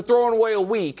Dallas for throwing away a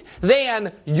week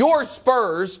than your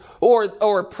Spurs or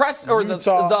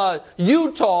the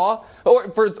Utah or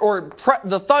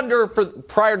the Thunder for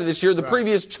prior to this year, the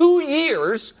previous 2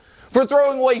 years for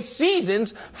throwing away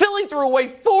seasons. Philly threw away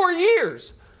 4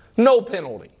 years, no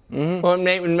penalty. Mm-hmm. Well,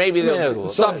 maybe they're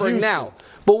suffering now.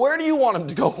 But where do you want him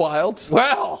to go, Wilds?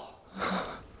 Well,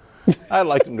 I'd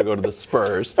like him to go to the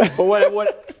Spurs. But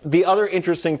what the other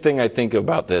interesting thing I think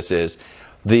about this is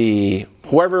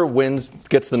whoever wins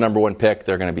gets the number 1 pick.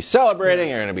 They're going to be celebrating.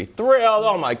 They're going to be thrilled.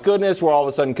 Oh my goodness, we'll all of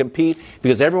a sudden compete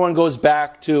because everyone goes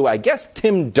back to, I guess,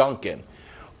 Tim Duncan.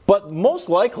 But most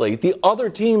likely, the other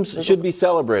teams should be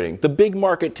celebrating. The big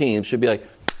market teams should be like,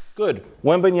 good.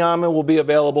 Wembanyama will be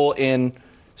available in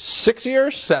 6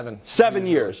 years? 7. 7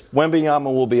 years. Wembanyama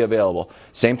will be available.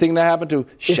 Same thing that happened to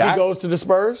Shaq. If he goes to the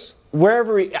Spurs?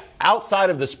 Wherever outside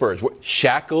of the Spurs.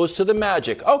 Shaq goes to the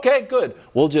Magic. Okay, good.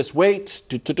 We'll just wait.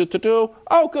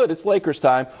 Oh, good. It's Lakers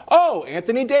time. Oh,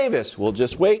 Anthony Davis. We'll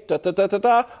just wait.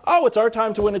 Oh, it's our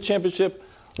time to win a championship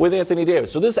with Anthony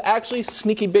Davis. So this is actually a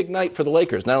sneaky big night for the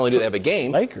Lakers. Not only do they have a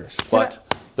game, but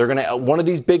they're going to one of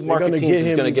these big market teams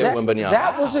is going to get Wembanyama.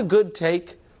 That was a good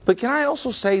take. But can I also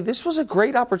say this was a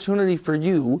great opportunity for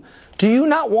you? Do you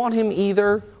not want him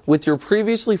either with your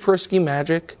previously frisky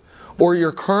Magic or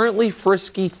your currently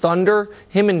frisky Thunder,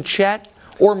 him and Chet,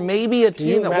 or maybe a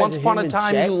team that once upon a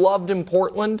time you loved in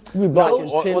Portland? Or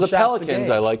the Pelicans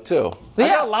I like too. Yeah. I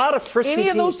got a lot of frisky teams.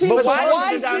 Any of those teams. But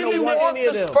why did you want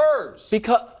the Spurs?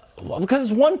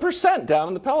 Because it's 1% down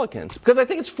in the Pelicans. Because I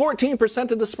think it's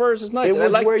 14% of the Spurs is nice.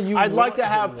 I'd like to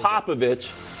have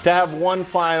Popovich to have one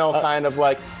final kind of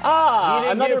like,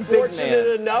 another big man. He didn't get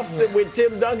fortunate enough that with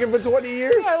Tim Duncan for 20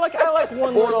 years? Yeah, I like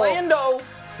one Orlando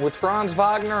with Franz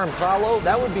Wagner and Paolo,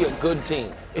 that would be a good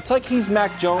team. It's like he's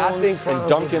Mac Jones and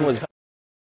Duncan was.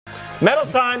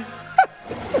 Medals time!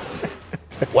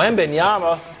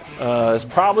 Wembanyama is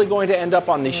probably going to end up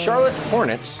on the Charlotte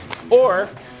Hornets or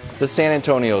the San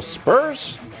Antonio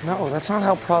Spurs. No, that's not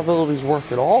how probabilities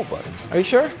work at all, buddy. Are you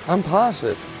sure? I'm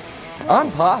positive.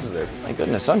 I'm positive. My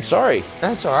goodness, I'm sorry.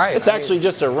 That's all right. It's actually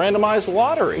just a randomized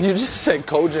lottery. You just said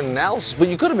cogent analysis, but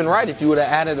you could have been right if you would have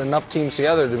added enough teams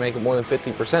together to make it more than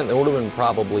 50%. There would have been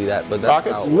probably that, but that's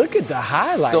Rockets, look at the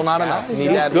highlights. Still not enough. He's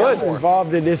good.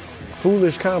 Involved in this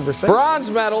foolish conversation.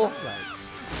 Bronze medal.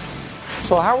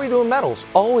 So how are we doing medals?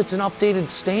 Oh, it's an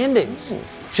updated standings.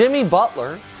 Jimmy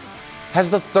Butler has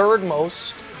the 3rd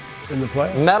most in the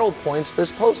play medal points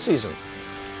this postseason.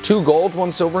 2 golds,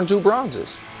 1 silver, and 2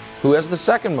 bronzes. Who has the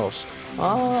 2nd most?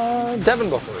 Devin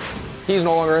Booker. He's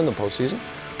no longer in the postseason.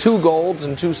 2 golds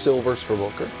and 2 silvers for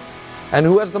Booker. And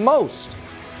who has the most?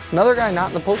 Another guy not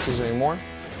in the postseason anymore.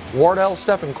 Wardell,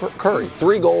 Stephen Curry.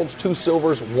 3 golds, 2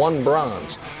 silvers, 1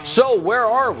 bronze. So where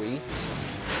are we?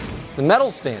 The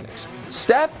medal standings.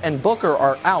 Steph and Booker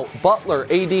are out. Butler,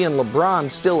 AD, and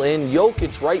LeBron still in.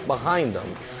 Jokic right behind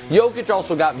them. Jokic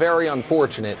also got very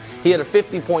unfortunate. He had a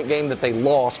 50-point game that they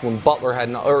lost when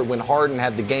when Harden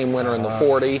had the game winner in the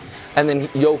 40, and then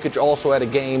Jokic also had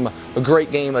a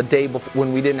great game a day before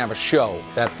when we didn't have a show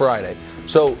that Friday.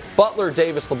 So Butler,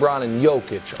 Davis, LeBron, and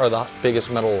Jokic are the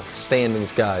biggest medal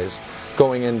standings guys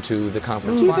going into the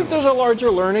conference. Do you think there's a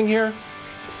larger learning here?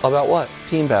 About what?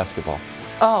 Team basketball.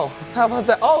 Oh, how about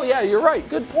that? Oh, yeah, you're right.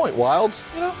 Good point, Wilds.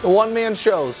 Yeah. The one-man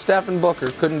shows. Steph and Booker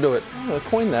couldn't do it. I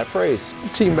coined that phrase.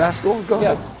 Team basketball? Go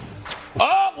ahead.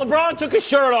 Oh, LeBron took his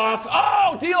shirt off.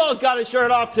 Oh, D'Lo's got his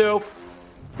shirt off, too.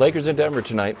 Lakers in Denver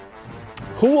tonight.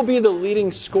 Who will be the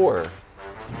leading scorer?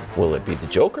 Will it be the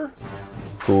Joker,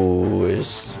 who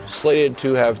is slated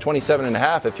to have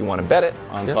 27.5 if you want to bet it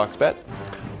on Fox Bet?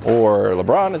 Or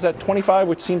LeBron is at 25,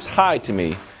 which seems high to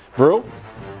me. Brew?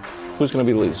 Who's going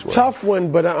to be the least? Tough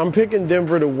one, but I'm picking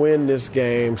Denver to win this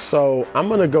game. So I'm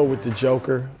going to go with the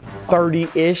Joker,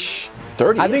 30-ish.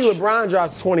 30-ish? I think LeBron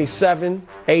drops 27,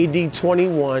 AD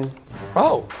 21.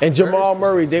 Oh. And Jamal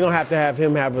Murray, they're going to have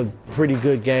him have a pretty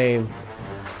good game.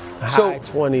 High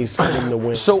 20s for him to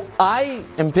win. So I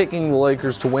am picking the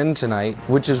Lakers to win tonight,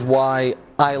 which is why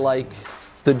I like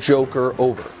the Joker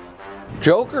over.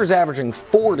 Joker's averaging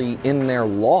 40 in their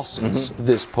losses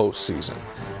this postseason.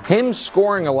 Him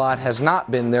scoring a lot has not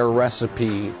been their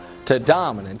recipe to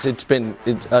dominance. It's been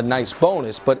a nice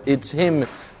bonus, but it's him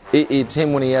it's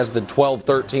him when he has the 12,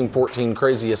 13, 14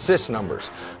 crazy assist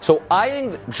numbers. So I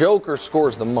think Joker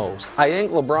scores the most. I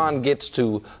think LeBron gets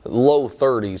to low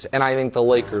 30s, and I think the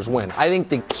Lakers win. I think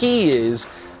the key is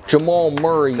Jamal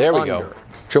Murray there we under. Go.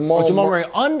 Jamal Murray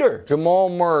under. Jamal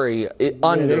Murray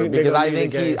under, because I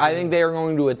think they are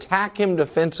going to attack him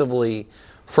defensively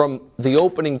from the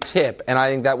opening tip, and I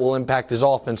think that will impact his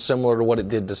offense similar to what it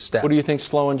did to Steph. What do you think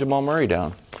slowing Jamal Murray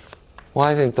down? Well,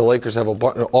 I think the Lakers have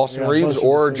Austin Reeves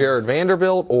or Jared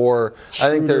Vanderbilt, or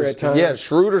Schroeder, I think there's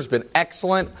Schroeder's been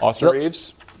excellent. Austin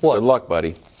Reeves? What? Good luck,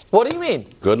 buddy. What do you mean?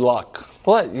 Good luck.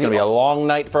 What? It's going to be a long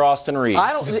night for Austin Reeves.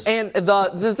 And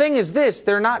the thing is this,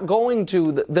 they're not going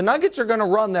to, the Nuggets are going to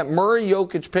run that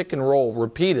Murray-Jokic pick and roll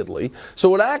repeatedly. So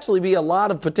it would actually be a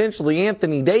lot of potentially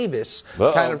Anthony Davis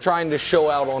kind of trying to show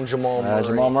out on Jamal Murray.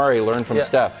 Jamal Murray learned from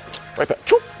Steph.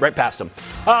 Right past him.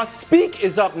 Speak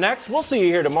is up next. We'll see you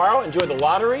here tomorrow. Enjoy the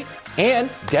lottery and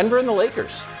Denver and the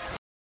Lakers.